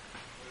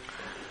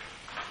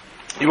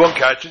 You won't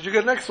catch it, you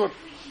get the next one.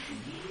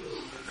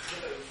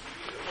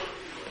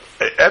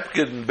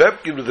 Epkin and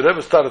Bepkin, the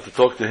Rebbe started to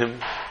talk to him,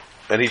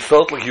 and he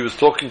felt like he was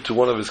talking to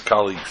one of his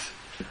colleagues.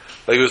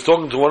 Like he was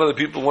talking to one of the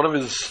people, one of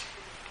his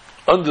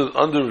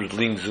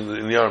underlings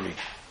in the army.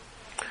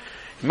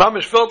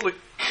 Mamish felt like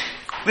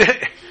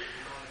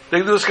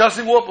they were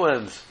discussing war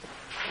plans.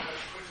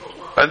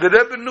 And the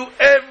Rebbe knew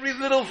every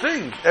little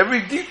thing,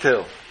 every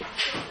detail.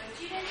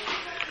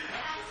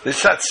 They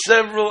sat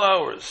several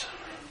hours.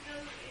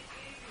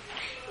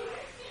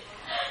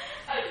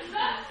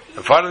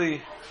 And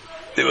finally,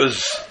 it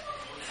was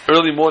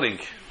early morning,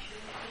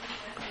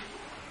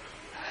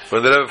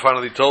 when the Rebbe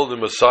finally told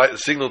him,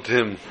 signaled to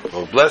him,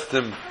 or blessed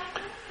him,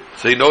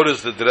 so he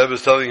noticed that the Rebbe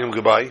is telling him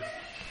goodbye.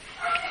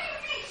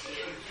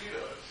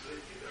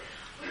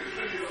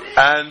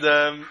 And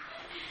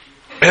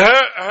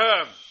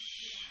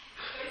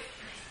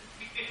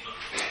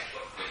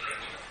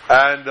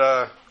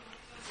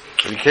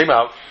he came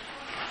out,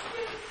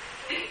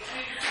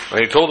 and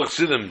he told the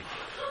Chassidim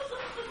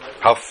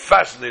how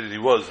fascinated he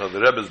was, how the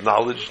Rebbe's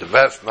knowledge, the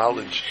vast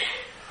knowledge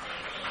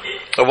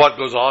of what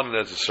goes on in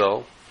Eretz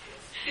Yisrael.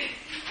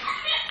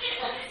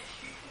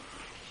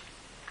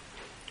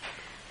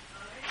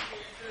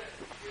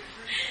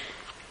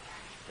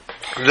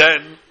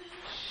 Then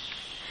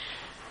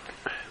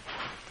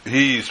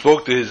he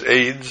spoke to his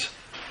aides,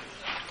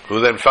 who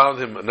then found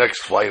him a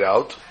next flight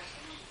out,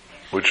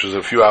 which was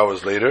a few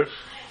hours later.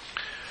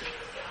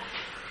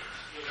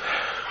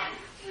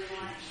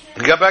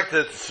 He got back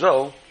to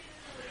Yisrael.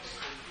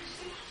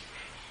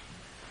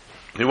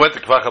 He went to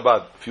Kfar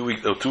Chabad 2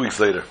 weeks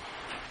later.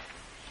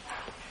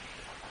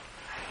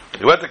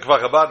 He went to Kfar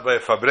Chabad by a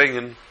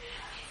Farbrengen.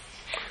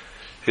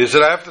 He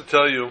said, I have to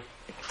tell you,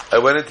 I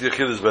went into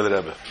Yechidus by the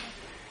Rebbe.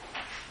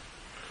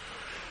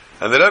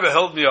 And the Rebbe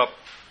held me up.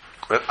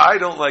 And I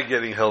don't like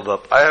getting held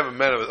up. I'm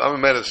a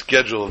man of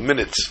schedule, of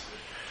minutes.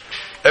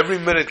 Every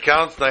minute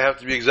counts, and I have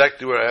to be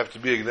exactly where I have to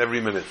be in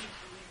every minute.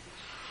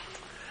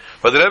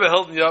 But the Rebbe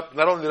held me up.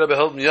 Not only the Rebbe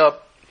held me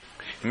up,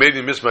 he made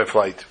me miss my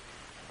flight.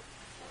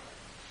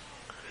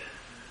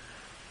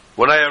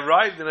 When I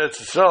arrived in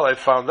Eretz Yisrael, I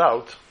found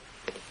out.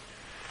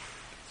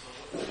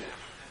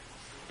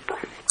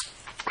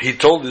 He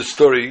told this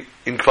story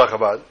in Kfar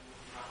Chabad.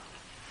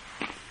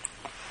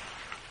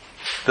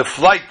 The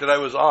flight that I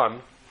was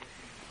on,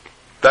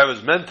 that I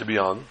was meant to be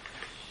on,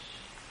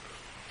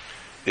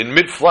 in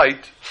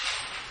mid-flight,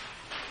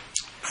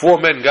 4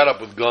 men got up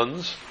with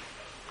guns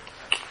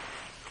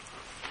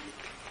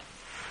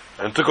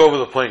and took over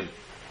the plane.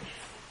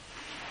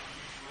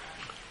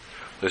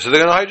 They said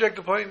they're going to hijack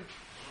the plane.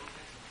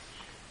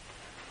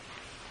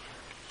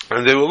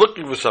 And they were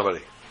looking for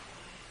somebody.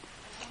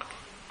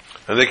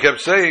 And they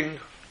kept saying,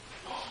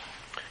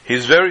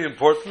 he's very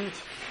important,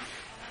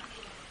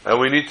 and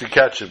we need to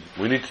catch him.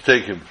 We need to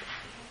take him.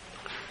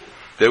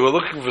 They were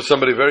looking for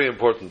somebody very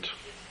important,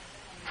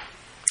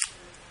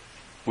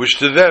 which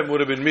to them would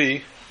have been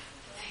me,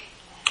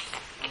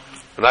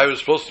 and I was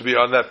supposed to be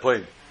on that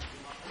plane.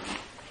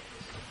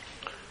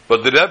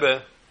 But the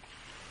Rebbe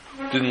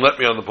didn't let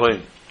me on the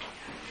plane.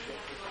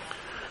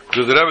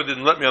 Because the Rebbe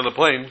didn't let me on the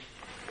plane,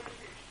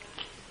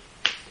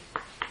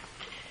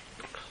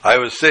 I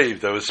was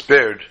saved, I was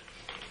spared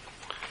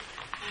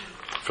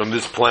from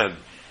this plan.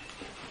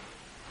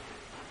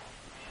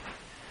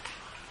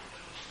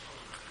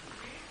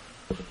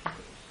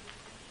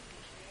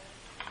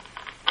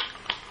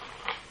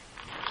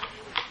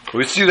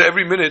 We see that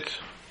every minute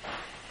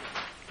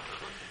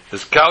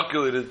is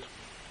calculated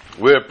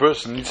where a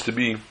person needs to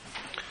be,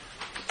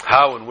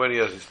 how and when he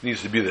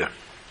needs to be there.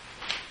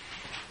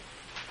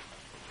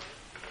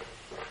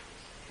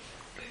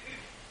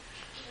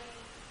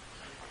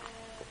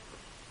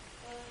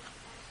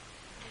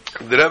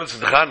 The Rebbe's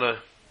Chana,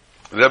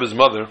 the Rebbe's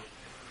mother,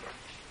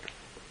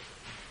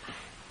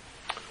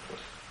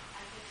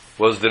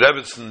 was the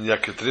Rebbetzin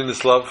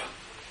Yekaterinoslav,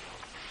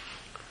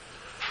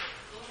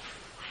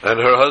 and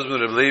her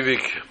husband Reb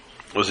Leivik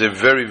was a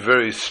very,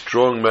 very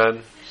strong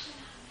man,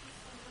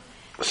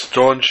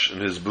 staunch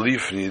in his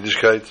belief in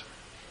Yiddishkeit,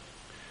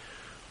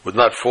 would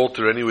not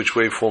falter any which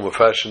way, form, or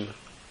fashion.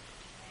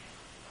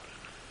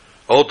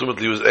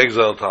 Ultimately, was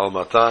exiled to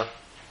Almatah,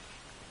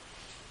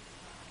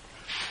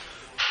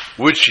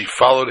 which she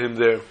followed him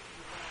there.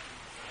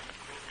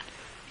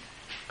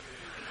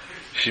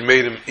 She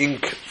made him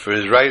ink for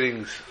his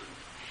writings.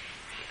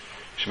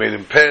 She made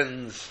him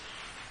pens.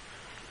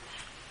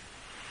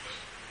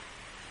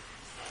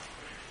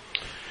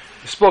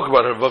 He spoke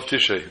about her Vav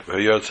Tishrei, her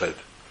Yortzeit.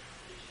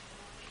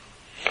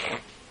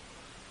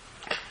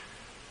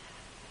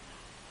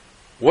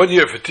 One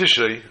year for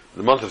Tishrei,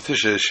 the month of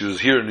Tishrei, she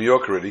was here in New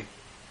York already.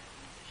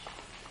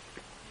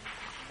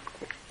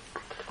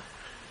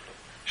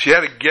 She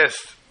had a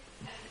guest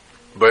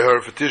by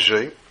her for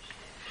Tishrei,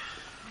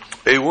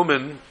 a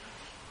woman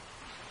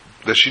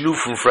that she knew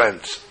from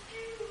France.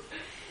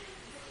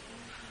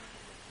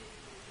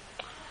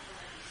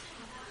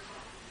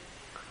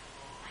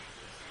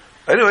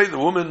 Anyway, the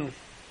woman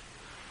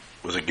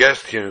was a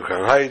guest here in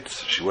Crown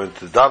Heights. She went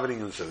to davening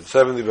in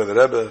 770 by the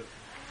Rebbe.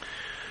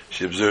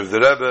 She observed the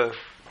Rebbe,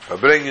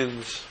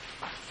 Farbrengens.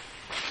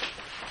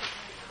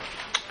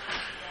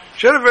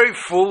 She had a very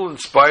full,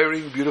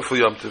 inspiring, beautiful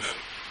Yom Tov.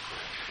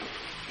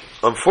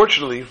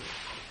 Unfortunately,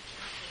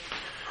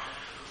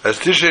 as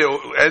Tishrei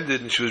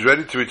ended and she was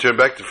ready to return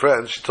back to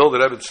France, she told the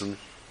Rebbetzin,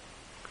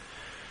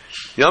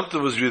 Yom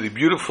Tov was really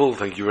beautiful,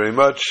 thank you very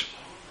much,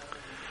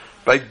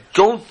 but I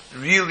don't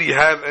really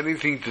have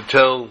anything to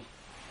tell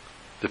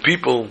the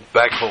people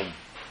back home.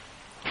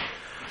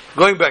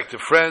 Going back to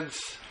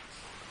France,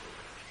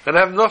 and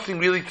I have nothing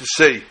really to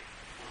say.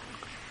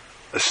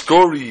 A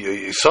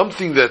story,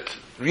 something that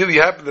really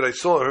happened that I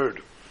saw or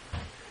heard.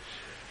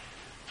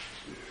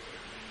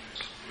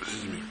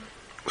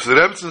 So the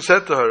Rebbetzin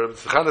said to her,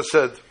 Rebbetzin Chana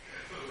said,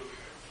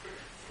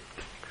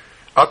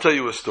 I'll tell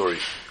you a story.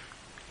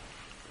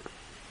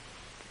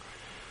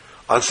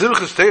 On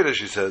Simchas Torah,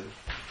 she said,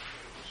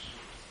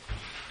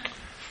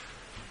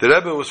 the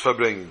Rebbe was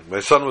verbringing, my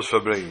son was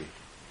verbringing.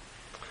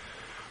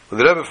 When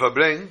the Rebbe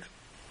verbringed,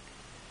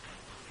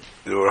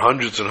 there were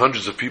hundreds and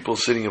hundreds of people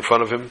sitting in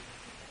front of him,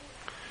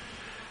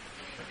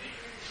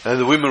 and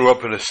the women were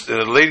up in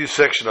a ladies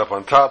section up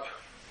on top,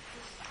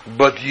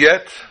 but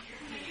yet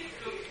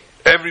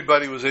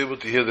everybody was able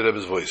to hear the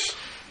Rebbe's voice.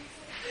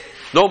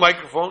 No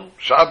microphone,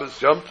 Shabbos,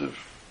 Yom Tov.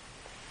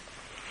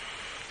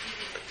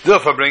 The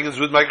Farbrengens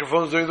with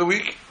microphones during the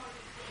week.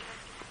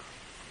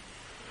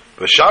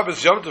 But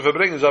Shabbos, Yom Tov,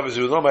 Farbrengens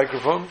obviously with no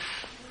microphone.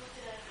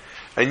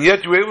 And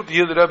yet you were able to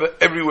hear the Rebbe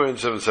everywhere in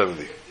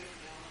 770.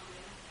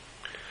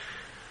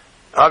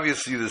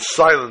 Obviously the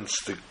silence,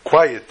 the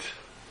quiet,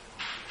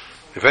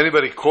 if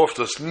anybody coughed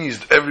or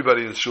sneezed,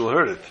 everybody in the shul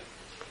heard it.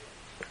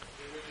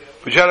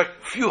 But you had a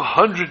few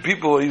hundred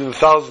people, or even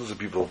thousands of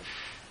people,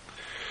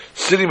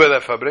 sitting by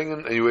that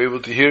Farbrengen, and you were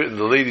able to hear in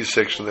the ladies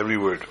section every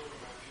word.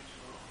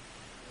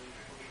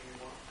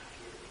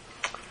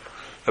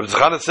 Rabbi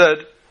Zechana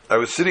said, I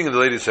was sitting in the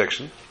ladies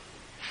section,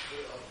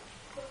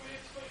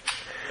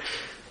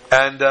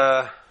 and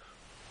there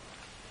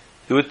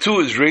were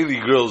two Israeli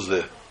girls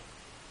there.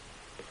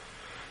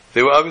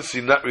 They were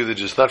obviously not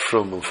religious, not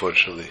from,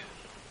 unfortunately.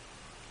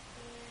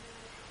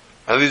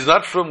 And these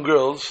not from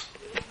girls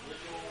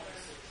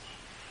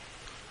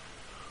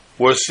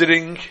were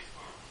sitting,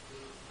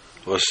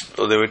 or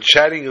they were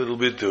chatting a little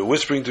bit, they were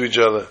whispering to each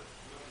other.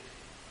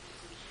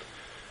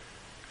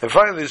 And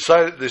finally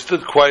they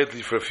stood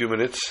quietly for a few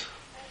minutes.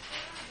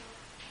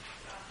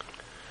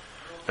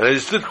 And as they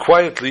stood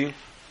quietly,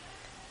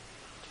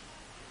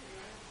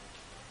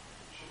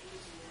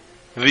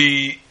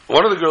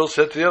 one of the girls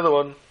said to the other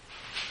one,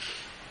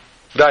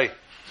 "Die.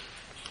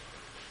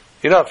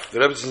 Enough." The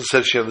Rebbetzin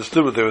said she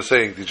understood what they were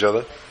saying to each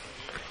other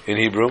in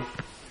Hebrew.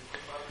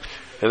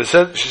 And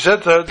she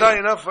said to her, "Die,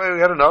 enough, I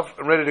had enough,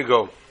 I'm ready to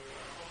go."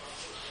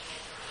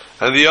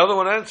 And the other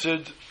one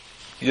answered,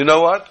 "You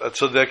know what,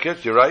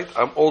 Atzodeket, you're right,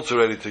 I'm also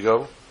ready to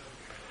go,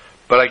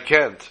 but I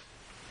can't."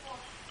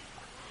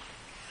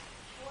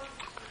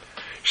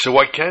 She said,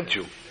 "Why can't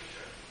you?" He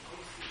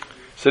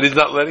said, "He's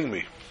not letting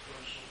me.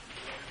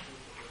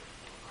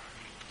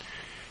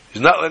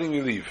 He's not letting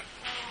me leave."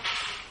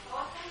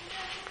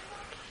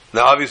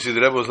 Now obviously the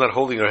Rebbe was not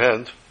holding her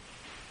hand.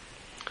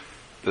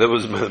 The Rebbe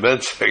was in the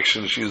men's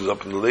section, she was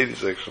up in the ladies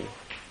section.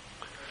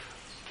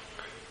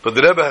 But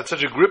the Rebbe had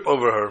such a grip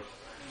over her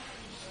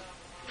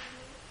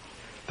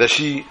that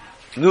she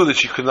knew that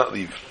she could not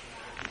leave.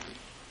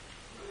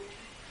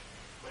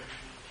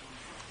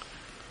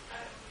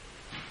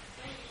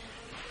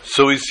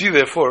 So we see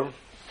therefore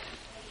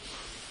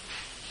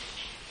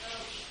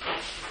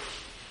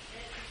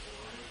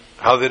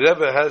how the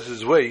Rebbe has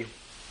his way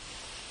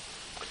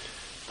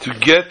to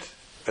get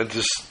and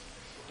to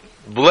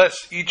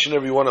bless each and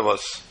every one of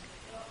us.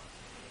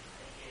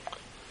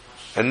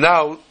 And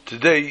now,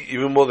 today,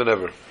 even more than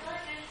ever.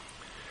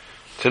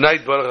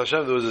 Tonight, Baruch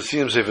Hashem, there was a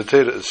Siyam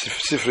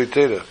Sifrei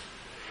Torah.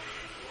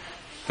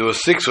 There were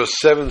 6 or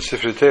 7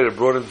 Sifrei Torah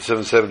brought into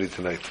 770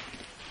 tonight.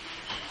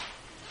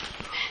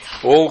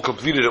 All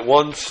completed at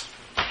once.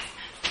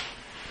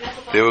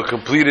 They were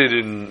completed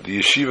in the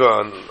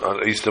yeshiva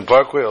on Eastern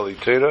Parkway, Ali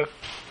Torah.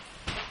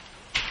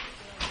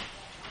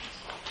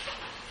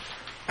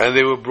 And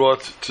they were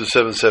brought to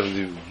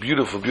 770.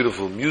 Beautiful,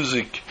 beautiful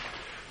music,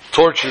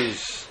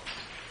 torches,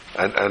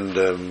 and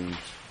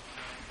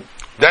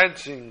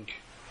dancing.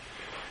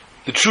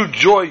 The true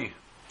joy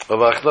of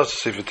Achnas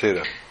Sefer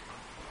Torah.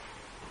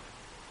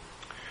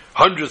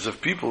 Hundreds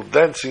of people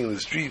dancing in the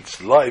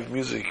streets, live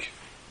music.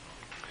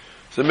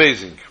 It's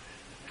amazing.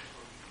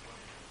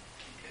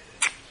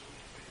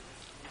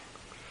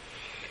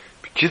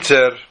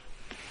 Kitzer,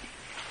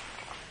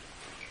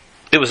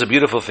 it was a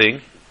beautiful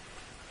thing.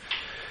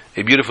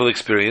 A beautiful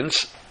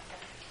experience.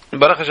 And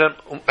Baruch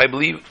Hashem, I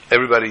believe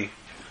everybody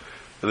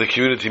in the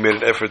community made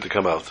an effort to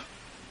come out.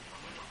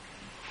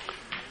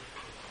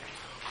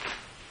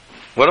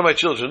 One of my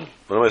children,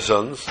 one of my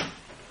sons,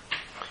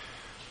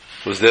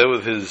 was there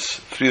with his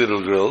 3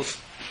 little girls,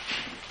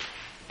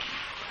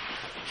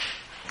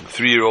 the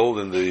 3-year-old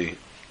and the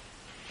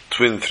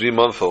twin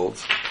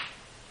 3-month-olds.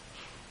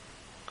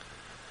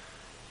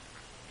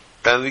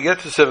 And we get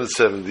to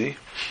 770,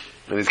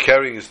 and he's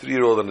carrying his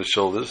 3-year-old on his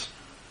shoulders.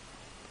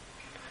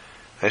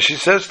 And she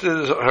says to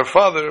her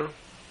father,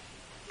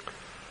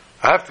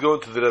 "I have to go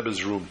into the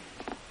Rebbe's room."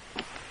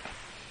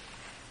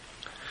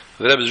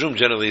 The Rebbe's room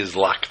generally is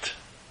locked.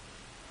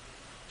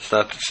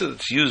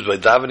 It's used by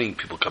davening.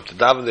 People come to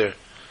daven there.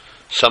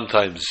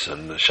 Sometimes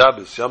on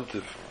Shabbos, Yom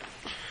Tov.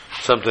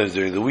 Sometimes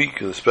during the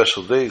week, on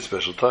special days,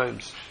 special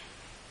times.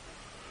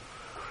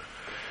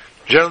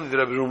 Generally the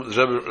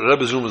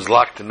Rebbe's room is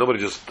locked and nobody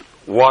just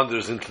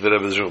wanders into the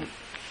Rebbe's room.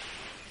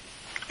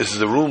 This is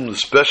the room, the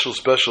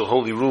special,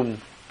 holy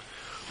room,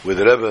 where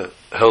the Rebbe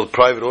held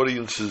private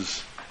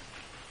audiences,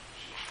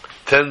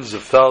 tens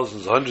of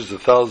thousands, hundreds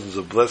of thousands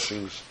of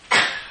blessings.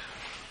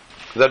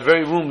 That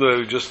very room where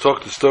we just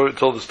told the story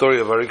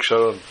of Arik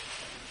Sharon.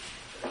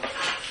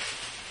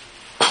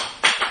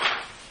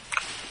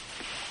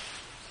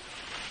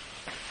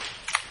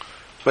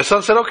 My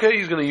son said, okay,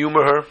 he's going to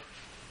humor her.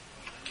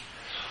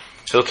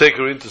 He'll take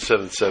her into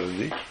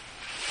 770.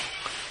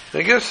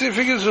 I guess he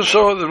figures he'll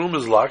show her the room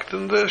is locked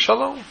and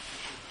shalom.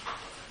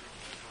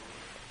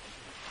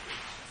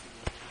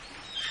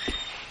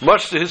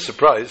 Much to his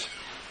surprise,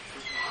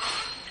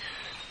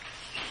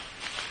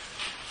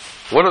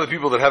 one of the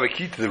people that have a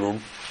key to the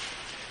room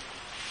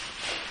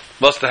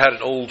must have had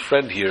an old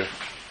friend here,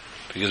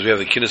 because we have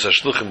the Kinnis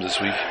HaShluchim this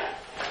week.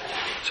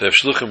 So we have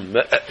Shluchim,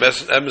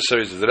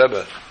 emissaries of the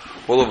Rebbe,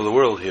 all over the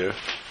world here.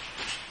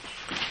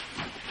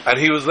 And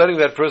he was letting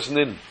that person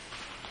in.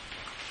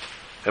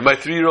 And my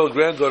 3-year-old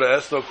granddaughter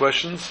asked no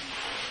questions,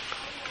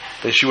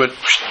 and she went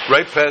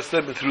right past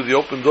them and through the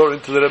open door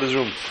into the Rebbe's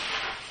room.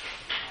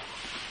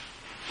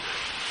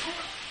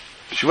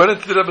 She went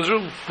into the Rebbe's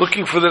room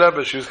looking for the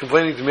Rebbe. She was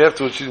complaining to me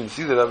afterwards she didn't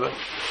see the Rebbe.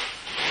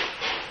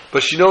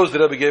 But she knows the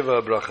Rebbe gave her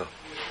a bracha.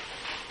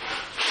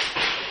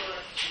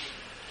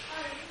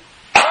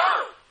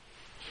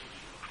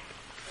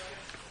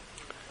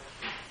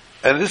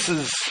 And this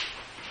is,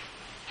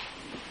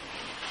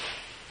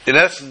 in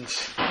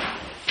essence,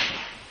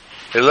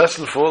 a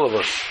lesson for all of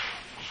us.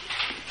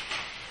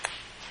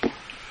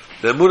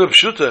 The Emunah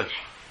Pshuta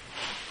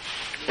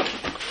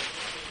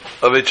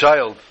of a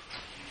child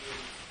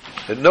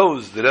that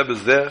knows the Rebbe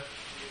is there,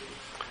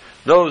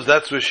 knows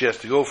that's where she has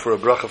to go for a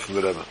bracha from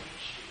the Rebbe.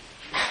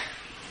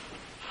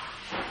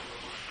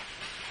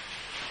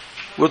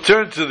 We'll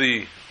turn to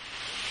the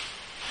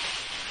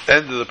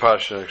end of the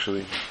parsha,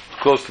 actually,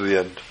 close to the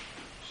end.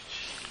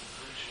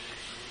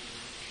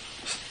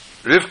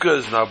 Rivka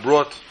is now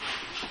brought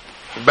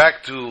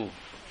back to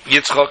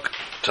Yitzchak,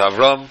 to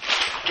Avram.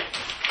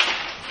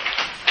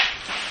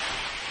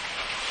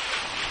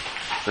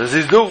 And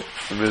she's do,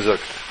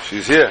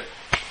 she's here.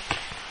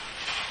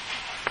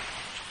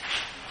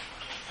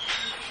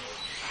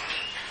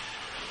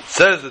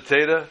 Says the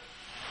Torah,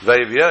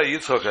 Vayivya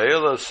Yitzchak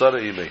Ha'ela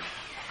Sarah Imei.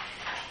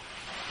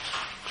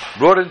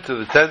 Brought into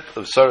the tent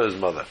of Sarah's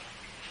mother.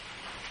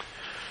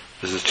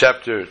 This is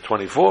chapter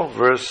 24,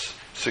 verse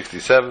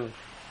 67.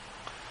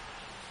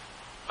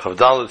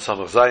 Chavdalit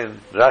Samach Zayin.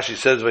 Rashi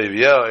says,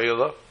 Vayivya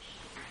Ha'ela.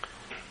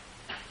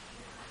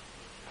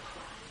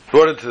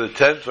 Brought into the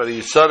tent,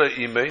 Vayivya Sarah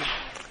Imei.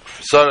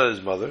 Sarah,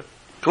 his mother.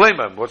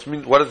 Claimam,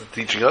 what is it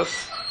teaching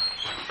us?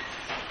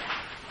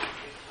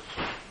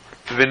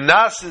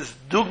 V'nasis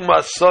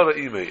dugma Sarah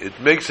imei.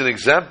 It makes an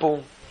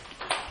example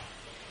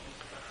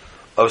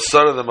of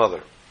Sarah the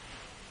mother.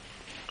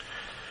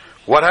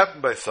 What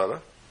happened by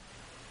Sarah?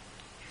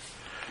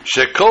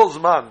 Shekol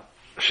zman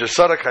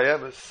shesarah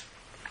kayemes.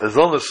 As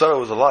long as Sarah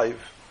was alive,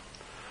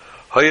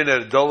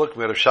 hayin dolok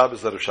me'erev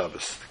Shabbos l'erev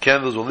Shabbos. The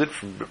candles were lit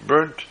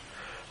burnt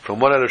from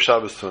one erev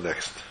Shabbos to the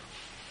next.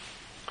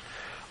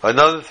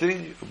 Another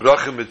thing,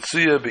 bracha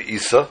mitzuya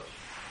be'isa.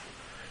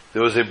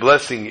 There was a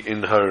blessing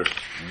in her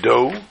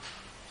dough.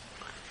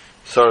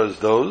 Sarah's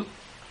dough,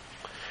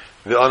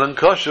 the anan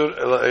kashur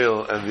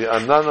el, and the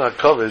anan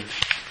hakaved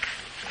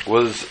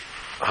was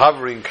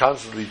hovering,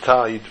 constantly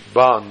tied,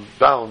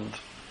 bound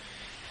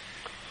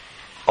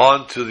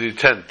onto the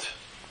tent.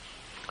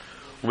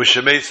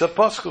 Mishemesa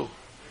pasku.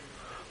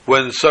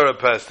 When Sarah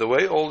passed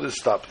away, all this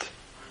stopped.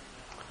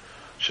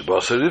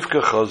 Shabasa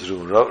Rivka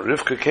chazru.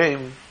 Rivka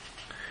came.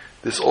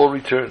 This all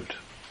returned.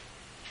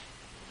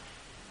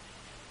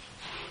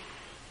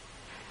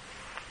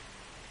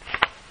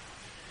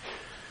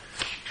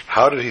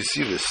 How did he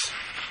see this?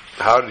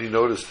 How did he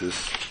notice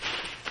this?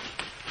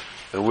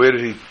 And where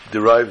did he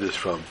derive this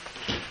from?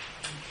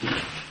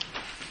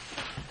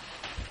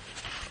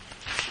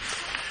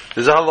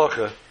 There's a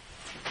halacha.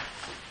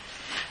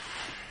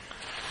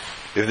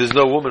 If there's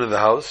no woman in the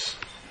house,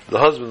 the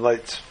husband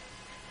lights.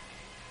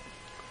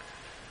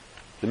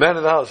 The man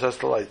in the house has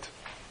to light.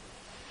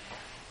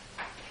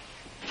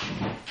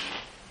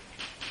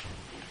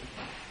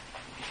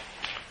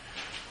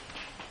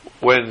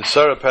 When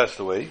Sarah passed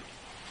away,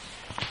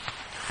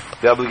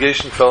 the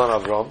obligation fell on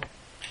Avram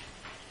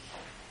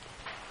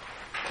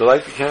to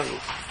light the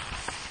candles.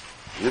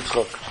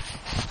 Yitzchak.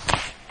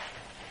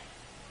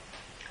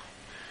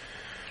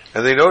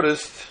 And they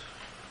noticed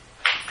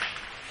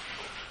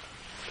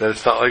that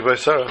it's not like by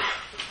Sarah.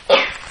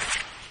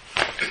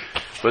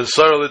 When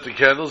Sarah lit the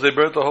candles, they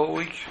burnt the whole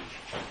week,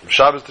 from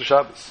Shabbos to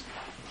Shabbos.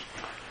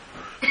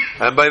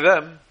 And by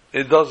them,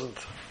 it doesn't.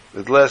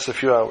 It lasts a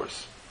few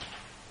hours.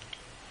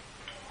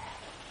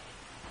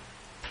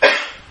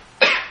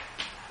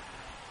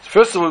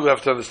 First of all, we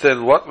have to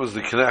understand what was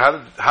the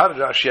how did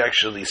Rashi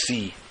actually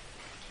see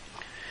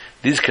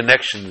these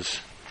connections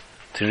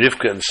to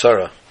Rivka and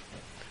Sarah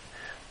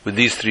with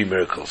these three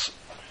miracles.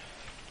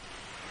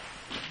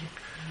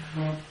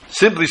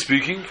 Simply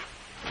speaking,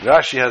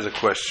 Rashi has a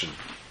question.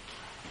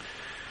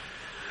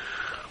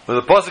 When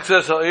the pasuk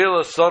says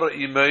Ha'ela Sarah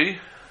imei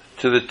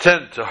to the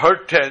tent, to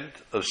her tent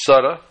of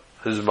Sarah,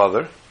 his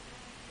mother.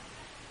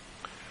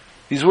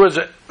 These words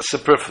are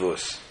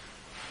superfluous.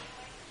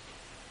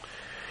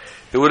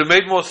 It would have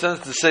made more sense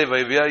to say,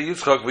 Vayivia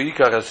Yitzchak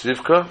v'yikach es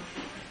Rivka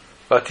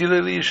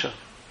v'atile li'isha.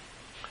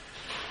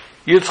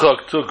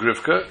 Yitzchak took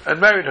Rivka and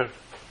married her.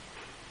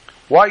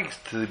 Why?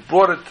 He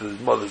brought her to his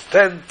mother's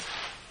tent.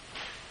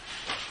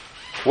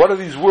 What do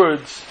these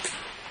words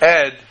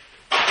add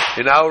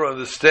in our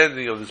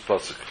understanding of this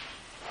pasuk?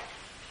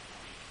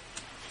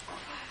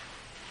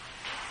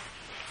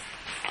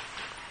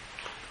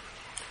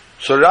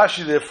 So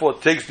Rashi therefore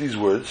takes these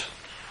words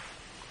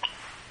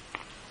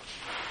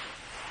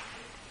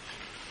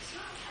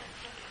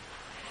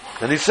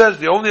and he says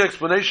the only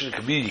explanation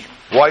could be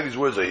why these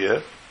words are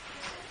here.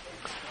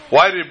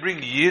 Why did he bring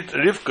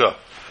Rivka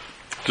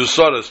to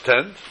Sarah's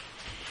tent?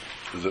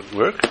 Does it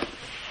work?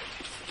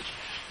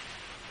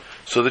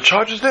 So the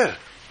charge is there.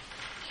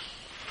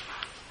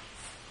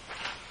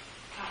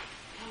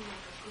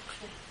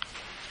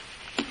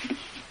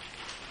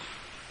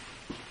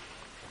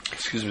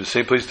 Excuse me, the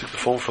same place took the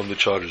phone from, the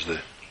charge is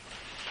there.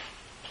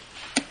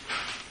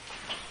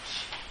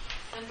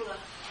 Angela,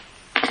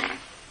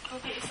 go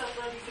get yourself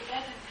ready for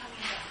bed and come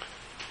here.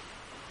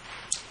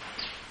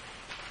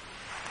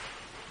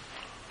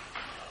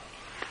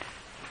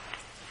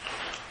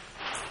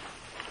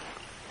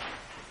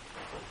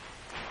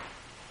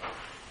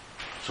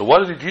 So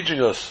what is he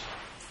teaching us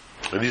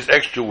in these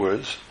extra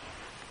words?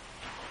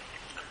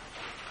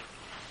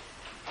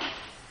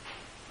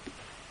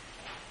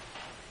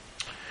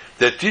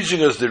 They're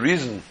teaching us the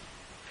reason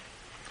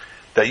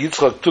that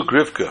Yitzchak took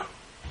Rivka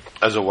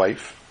as a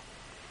wife.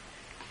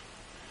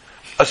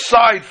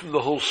 Aside from the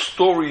whole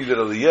story that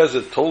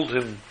Eliezer told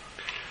him,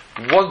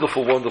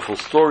 wonderful, wonderful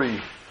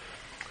story,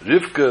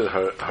 Rivka,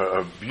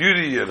 her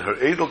beauty and her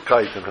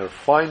edelkeit and her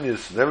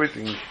fineness and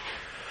everything, and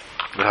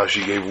how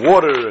she gave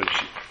water, and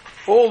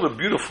all the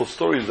beautiful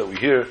stories that we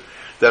hear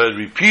that are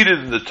repeated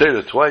in the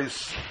Torah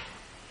twice.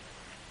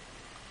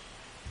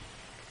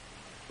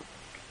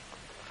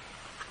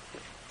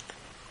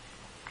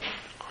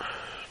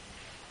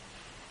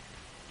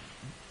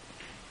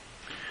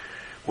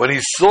 When he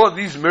saw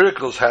these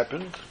miracles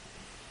happened,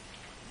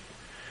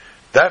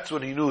 that's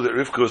when he knew that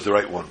Rivka was the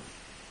right one.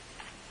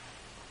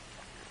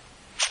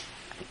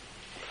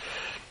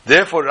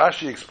 Therefore,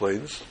 Rashi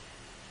explains,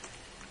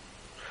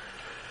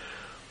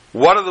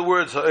 what are the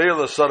words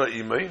Ha'ela Sarah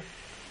Imei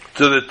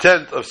to the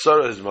tent of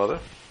Sarah his mother?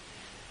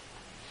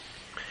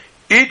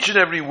 Each and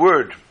every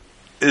word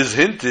is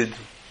hinted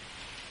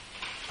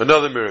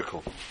another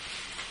miracle,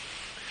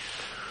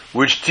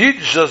 which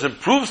teaches us and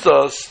proves to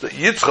us that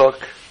Yitzchak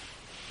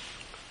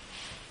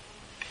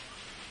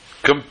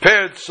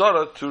compared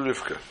Sarah to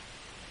Rivka.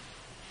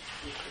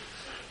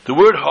 The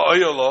word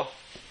Ha'ayala,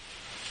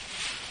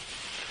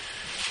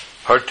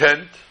 her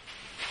tent,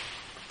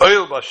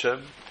 Oyel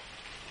Bashem,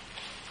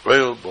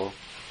 Oyel Bo,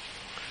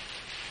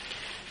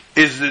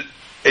 is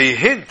a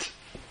hint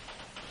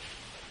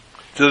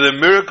to the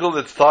miracle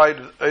that's tied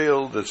with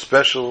Oyel, that's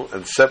special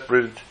and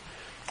separated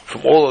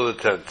from all other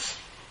tents.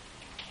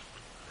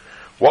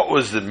 What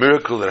was the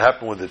miracle that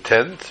happened with the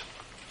tent?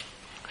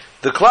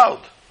 The cloud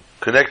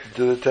connected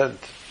to the tent.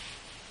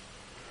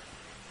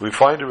 We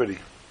find already.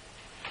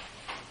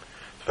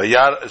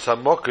 Vayar is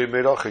hamokim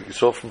merachik. You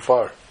saw from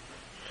far.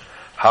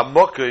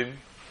 Hamokim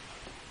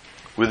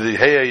with the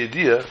hey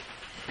idea,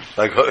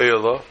 like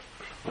ha'ela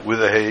with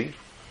the hey,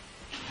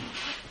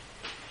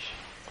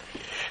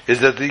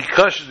 is that the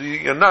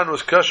yanan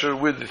was kosher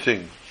with the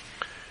thing.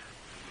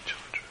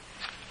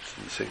 It's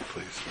in the same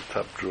place. The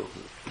top drawer,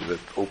 that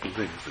open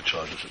thing is the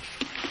charge of it.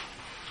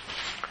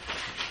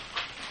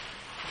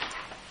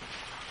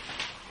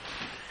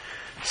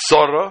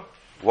 Sarah.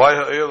 Why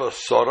ha'ela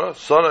Sarah?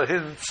 Sarah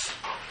hints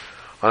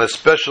on a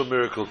special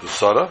miracle to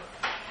Sarah.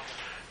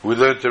 We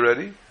learned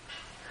already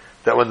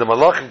that when the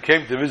Malachim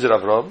came to visit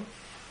Avram,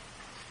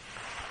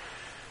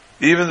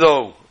 even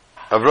though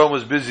Avram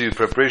was busy with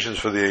preparations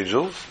for the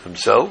angels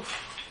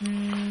himself,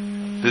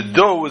 the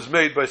dough was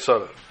made by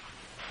Sarah.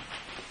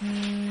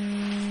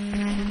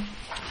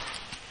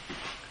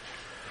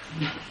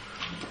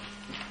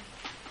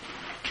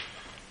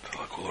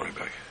 I'll call Lori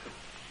back.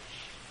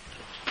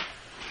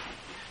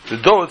 The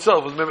dough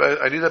itself was made.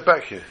 I need that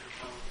back here.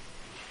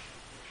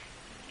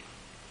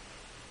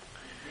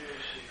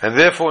 And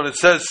therefore, when it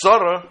says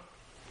Sarah,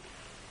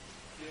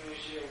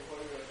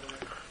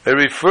 it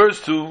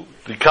refers to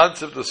the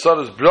concept of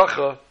Sarah's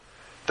bracha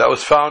that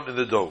was found in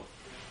the dough.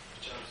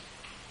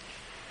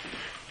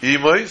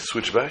 Imai,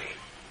 switch back.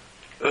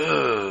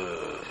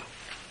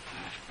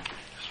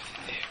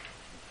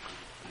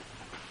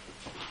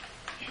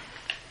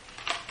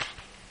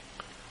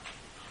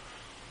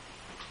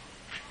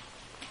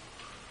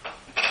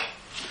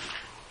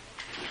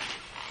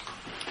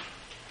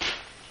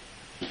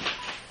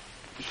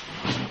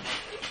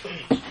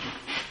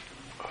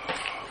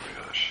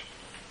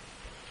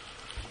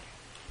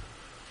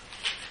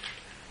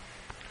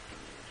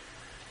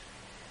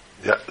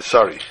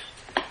 Sorry.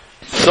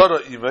 Sarah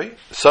Imei.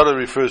 Sarah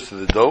refers to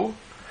the dough.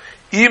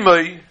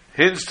 Imei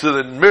hints to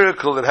the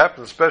miracle that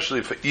happened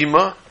especially for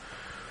Ima,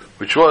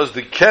 which was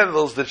the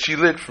candles that she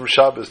lit from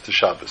Shabbos to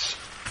Shabbos.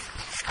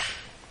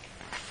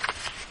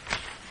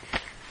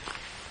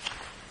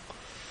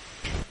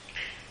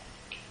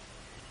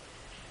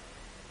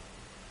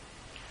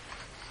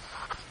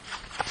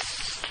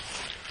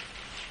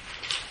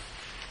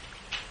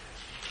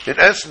 In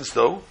essence,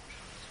 though,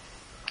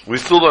 we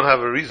still don't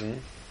have a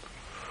reason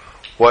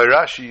why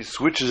Rashi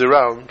switches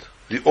around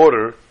the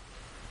order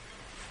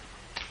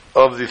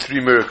of the three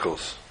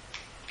miracles.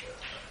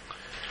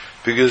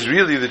 Because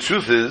really the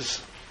truth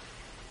is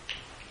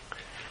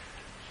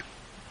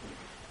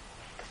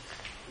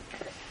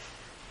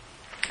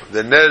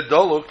that Ner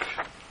Doluk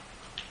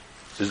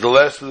is the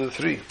last of the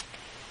three.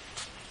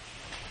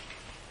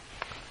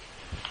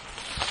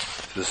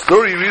 The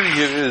story really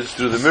here is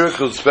through the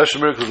miracles,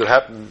 special miracles that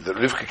happened, that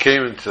Rivka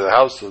came into the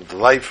house of the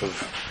life of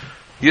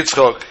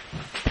Yitzchak,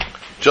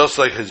 just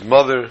like his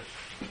mother,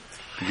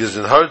 because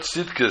in Har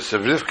Tzidkus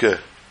of Rivka,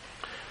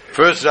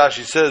 first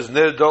Rashi says,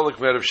 Ner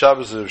Doluk Me'erev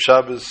Shabbos and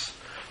Shabbos,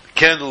 the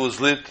candle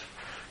was lit,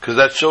 because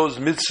that shows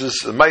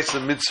mitzvahs, a Maisa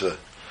mitzvah.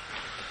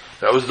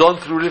 That was done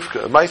through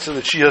Rivka, a Maisa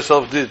that she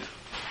herself did.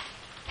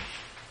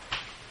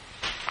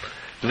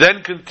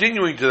 Then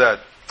continuing to that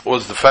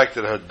was the fact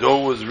that her dough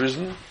was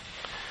risen,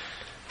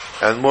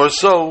 and more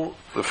so,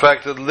 the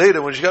fact that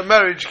later, when she got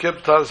married, she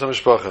kept Taras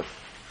HaMishpacha.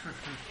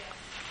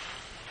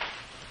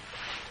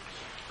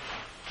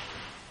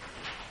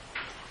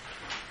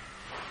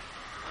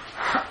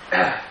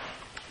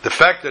 The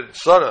fact that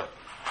Sarah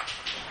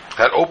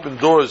had opened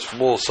doors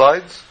from all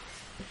sides,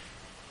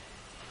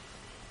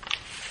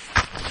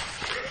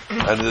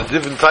 and the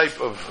different type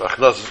of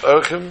Achnasas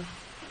Erchim,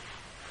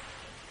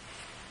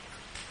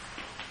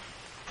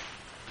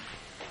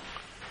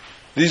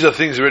 these are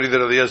things already that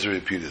Eliezer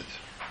repeated.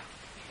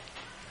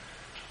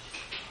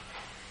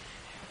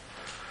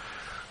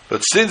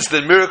 But since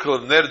the miracle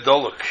of Ner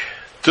Doluk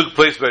took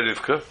place by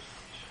Rivka,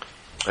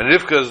 and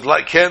Rivka's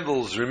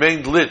candles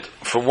remained lit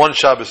from one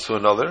Shabbos to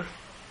another,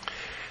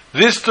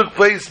 this took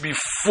place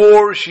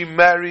before she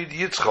married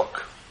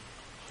Yitzchak.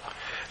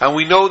 And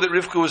we know that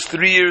Rivka was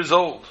 3 years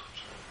old.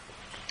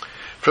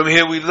 From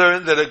here we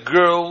learn that a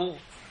girl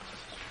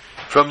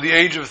from the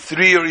age of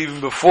 3 or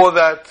even before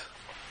that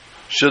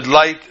should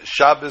light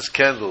Shabbos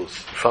candles.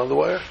 You found the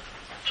wire?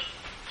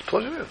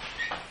 Plug it in.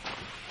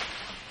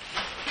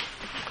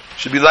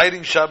 Should be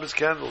lighting Shabbos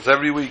candles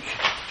every week.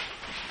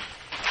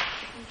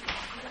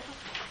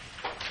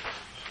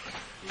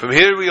 From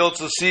here we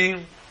also see,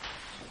 and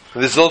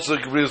this also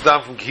brings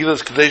down from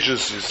Kehilas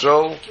Kedushas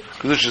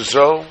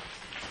Yisrael,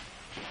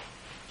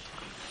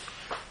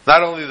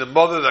 not only the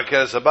mother that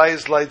Keres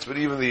Habayis lights, but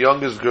even the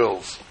youngest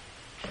girls.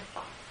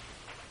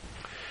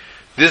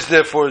 This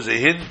therefore is a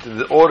hint in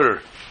the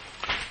order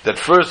that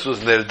first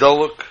was Ner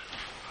Doluk.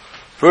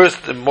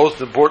 First and most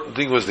important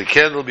thing was the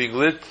candle being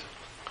lit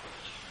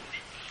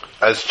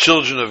as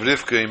children of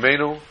Rivka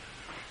Imenu.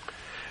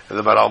 And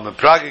the Maral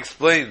Prague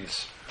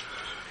explains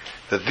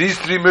that these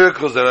three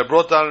miracles that are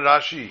brought down in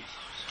Rashi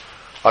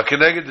are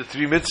connected to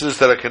three mitzvahs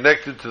that are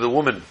connected to the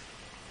woman.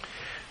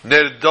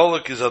 Ner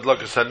Doluk is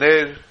Adlakas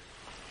HaNer,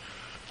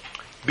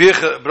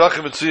 Bracha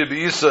Metzuya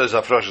B'Isa is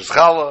Afrashas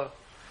Chala,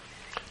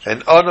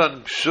 and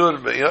Anan Shur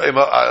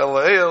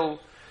Elael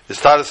is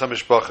Taras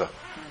HaMishpacha.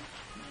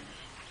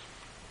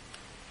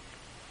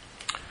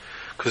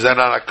 Because then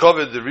on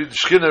HaKoved, the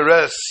Shechina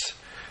rests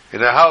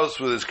in a house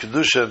with its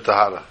Kedusha and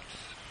Tahara.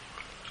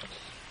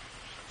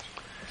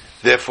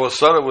 Therefore,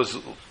 Sarah was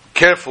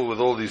careful with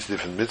all these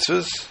different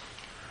mitzvahs,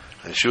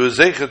 and she was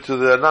zeicher to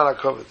the Anan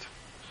HaKoved.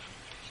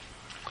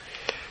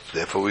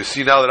 Therefore, we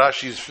see now that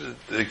Rashi's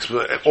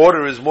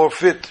order is more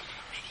fit,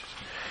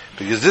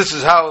 because this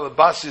is how the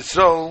Bas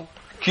Yisrael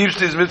keeps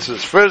these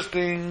mitzvahs. First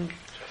thing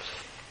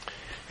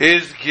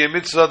is Ki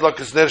Mitzvah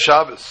Adlakas Ner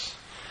Shabbos,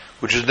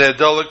 which is Ner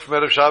Doluk from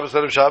Erev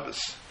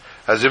Shabbos.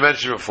 As you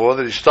mentioned before,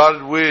 that he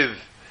started with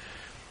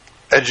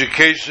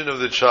education of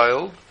the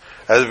child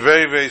at a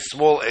very, very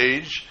small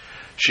age.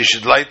 She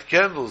should light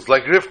candles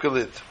like Rivka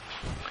lit.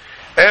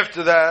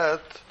 After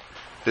that,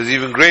 there's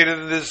even greater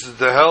than this, is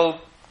to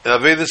help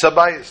Avedis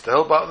Habayis, to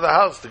help out in the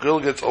house. The girl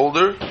gets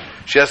older,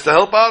 she has to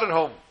help out at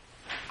home.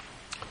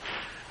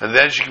 And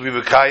then she can be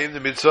Mekayim the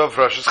mitzvah of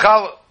Rosh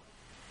Chala.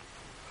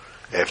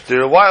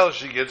 After a while,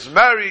 she gets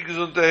married,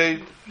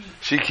 Gesundheit.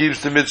 She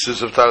keeps the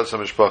mitzvahs of Taras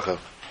HaMishpacha.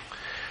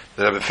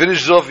 The Rebbe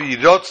finishes off with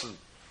Yirotzen.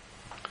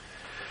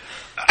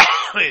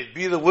 It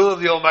be the will of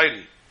the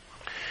Almighty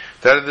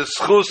that in the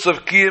schus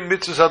of Kiyum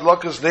Mitzvahs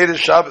Adlakas Neder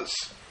Shabbos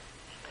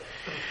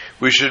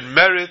we should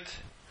merit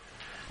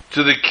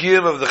to the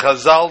Kiyum of the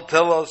Chazal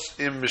tell us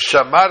Im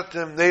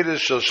Shamartem Neder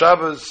Shel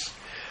Shabbos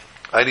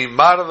Ani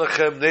Mar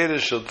Lechem Neder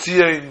Shel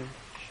Tzion.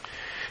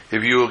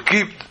 If you will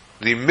keep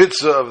the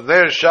mitzvah of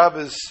Ner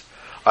Shabbos,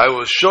 I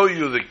will show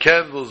you the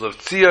candles of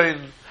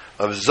Tzion,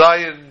 of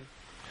Zion,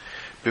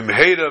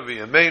 Bimheira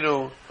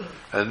V'Yameinu,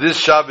 and this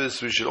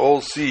Shabbos we should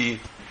all see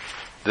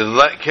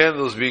the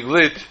candles being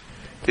lit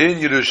in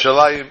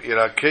Yerushalayim, Ir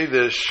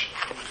HaKodesh.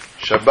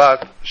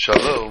 Shabbat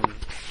Shalom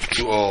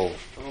to all.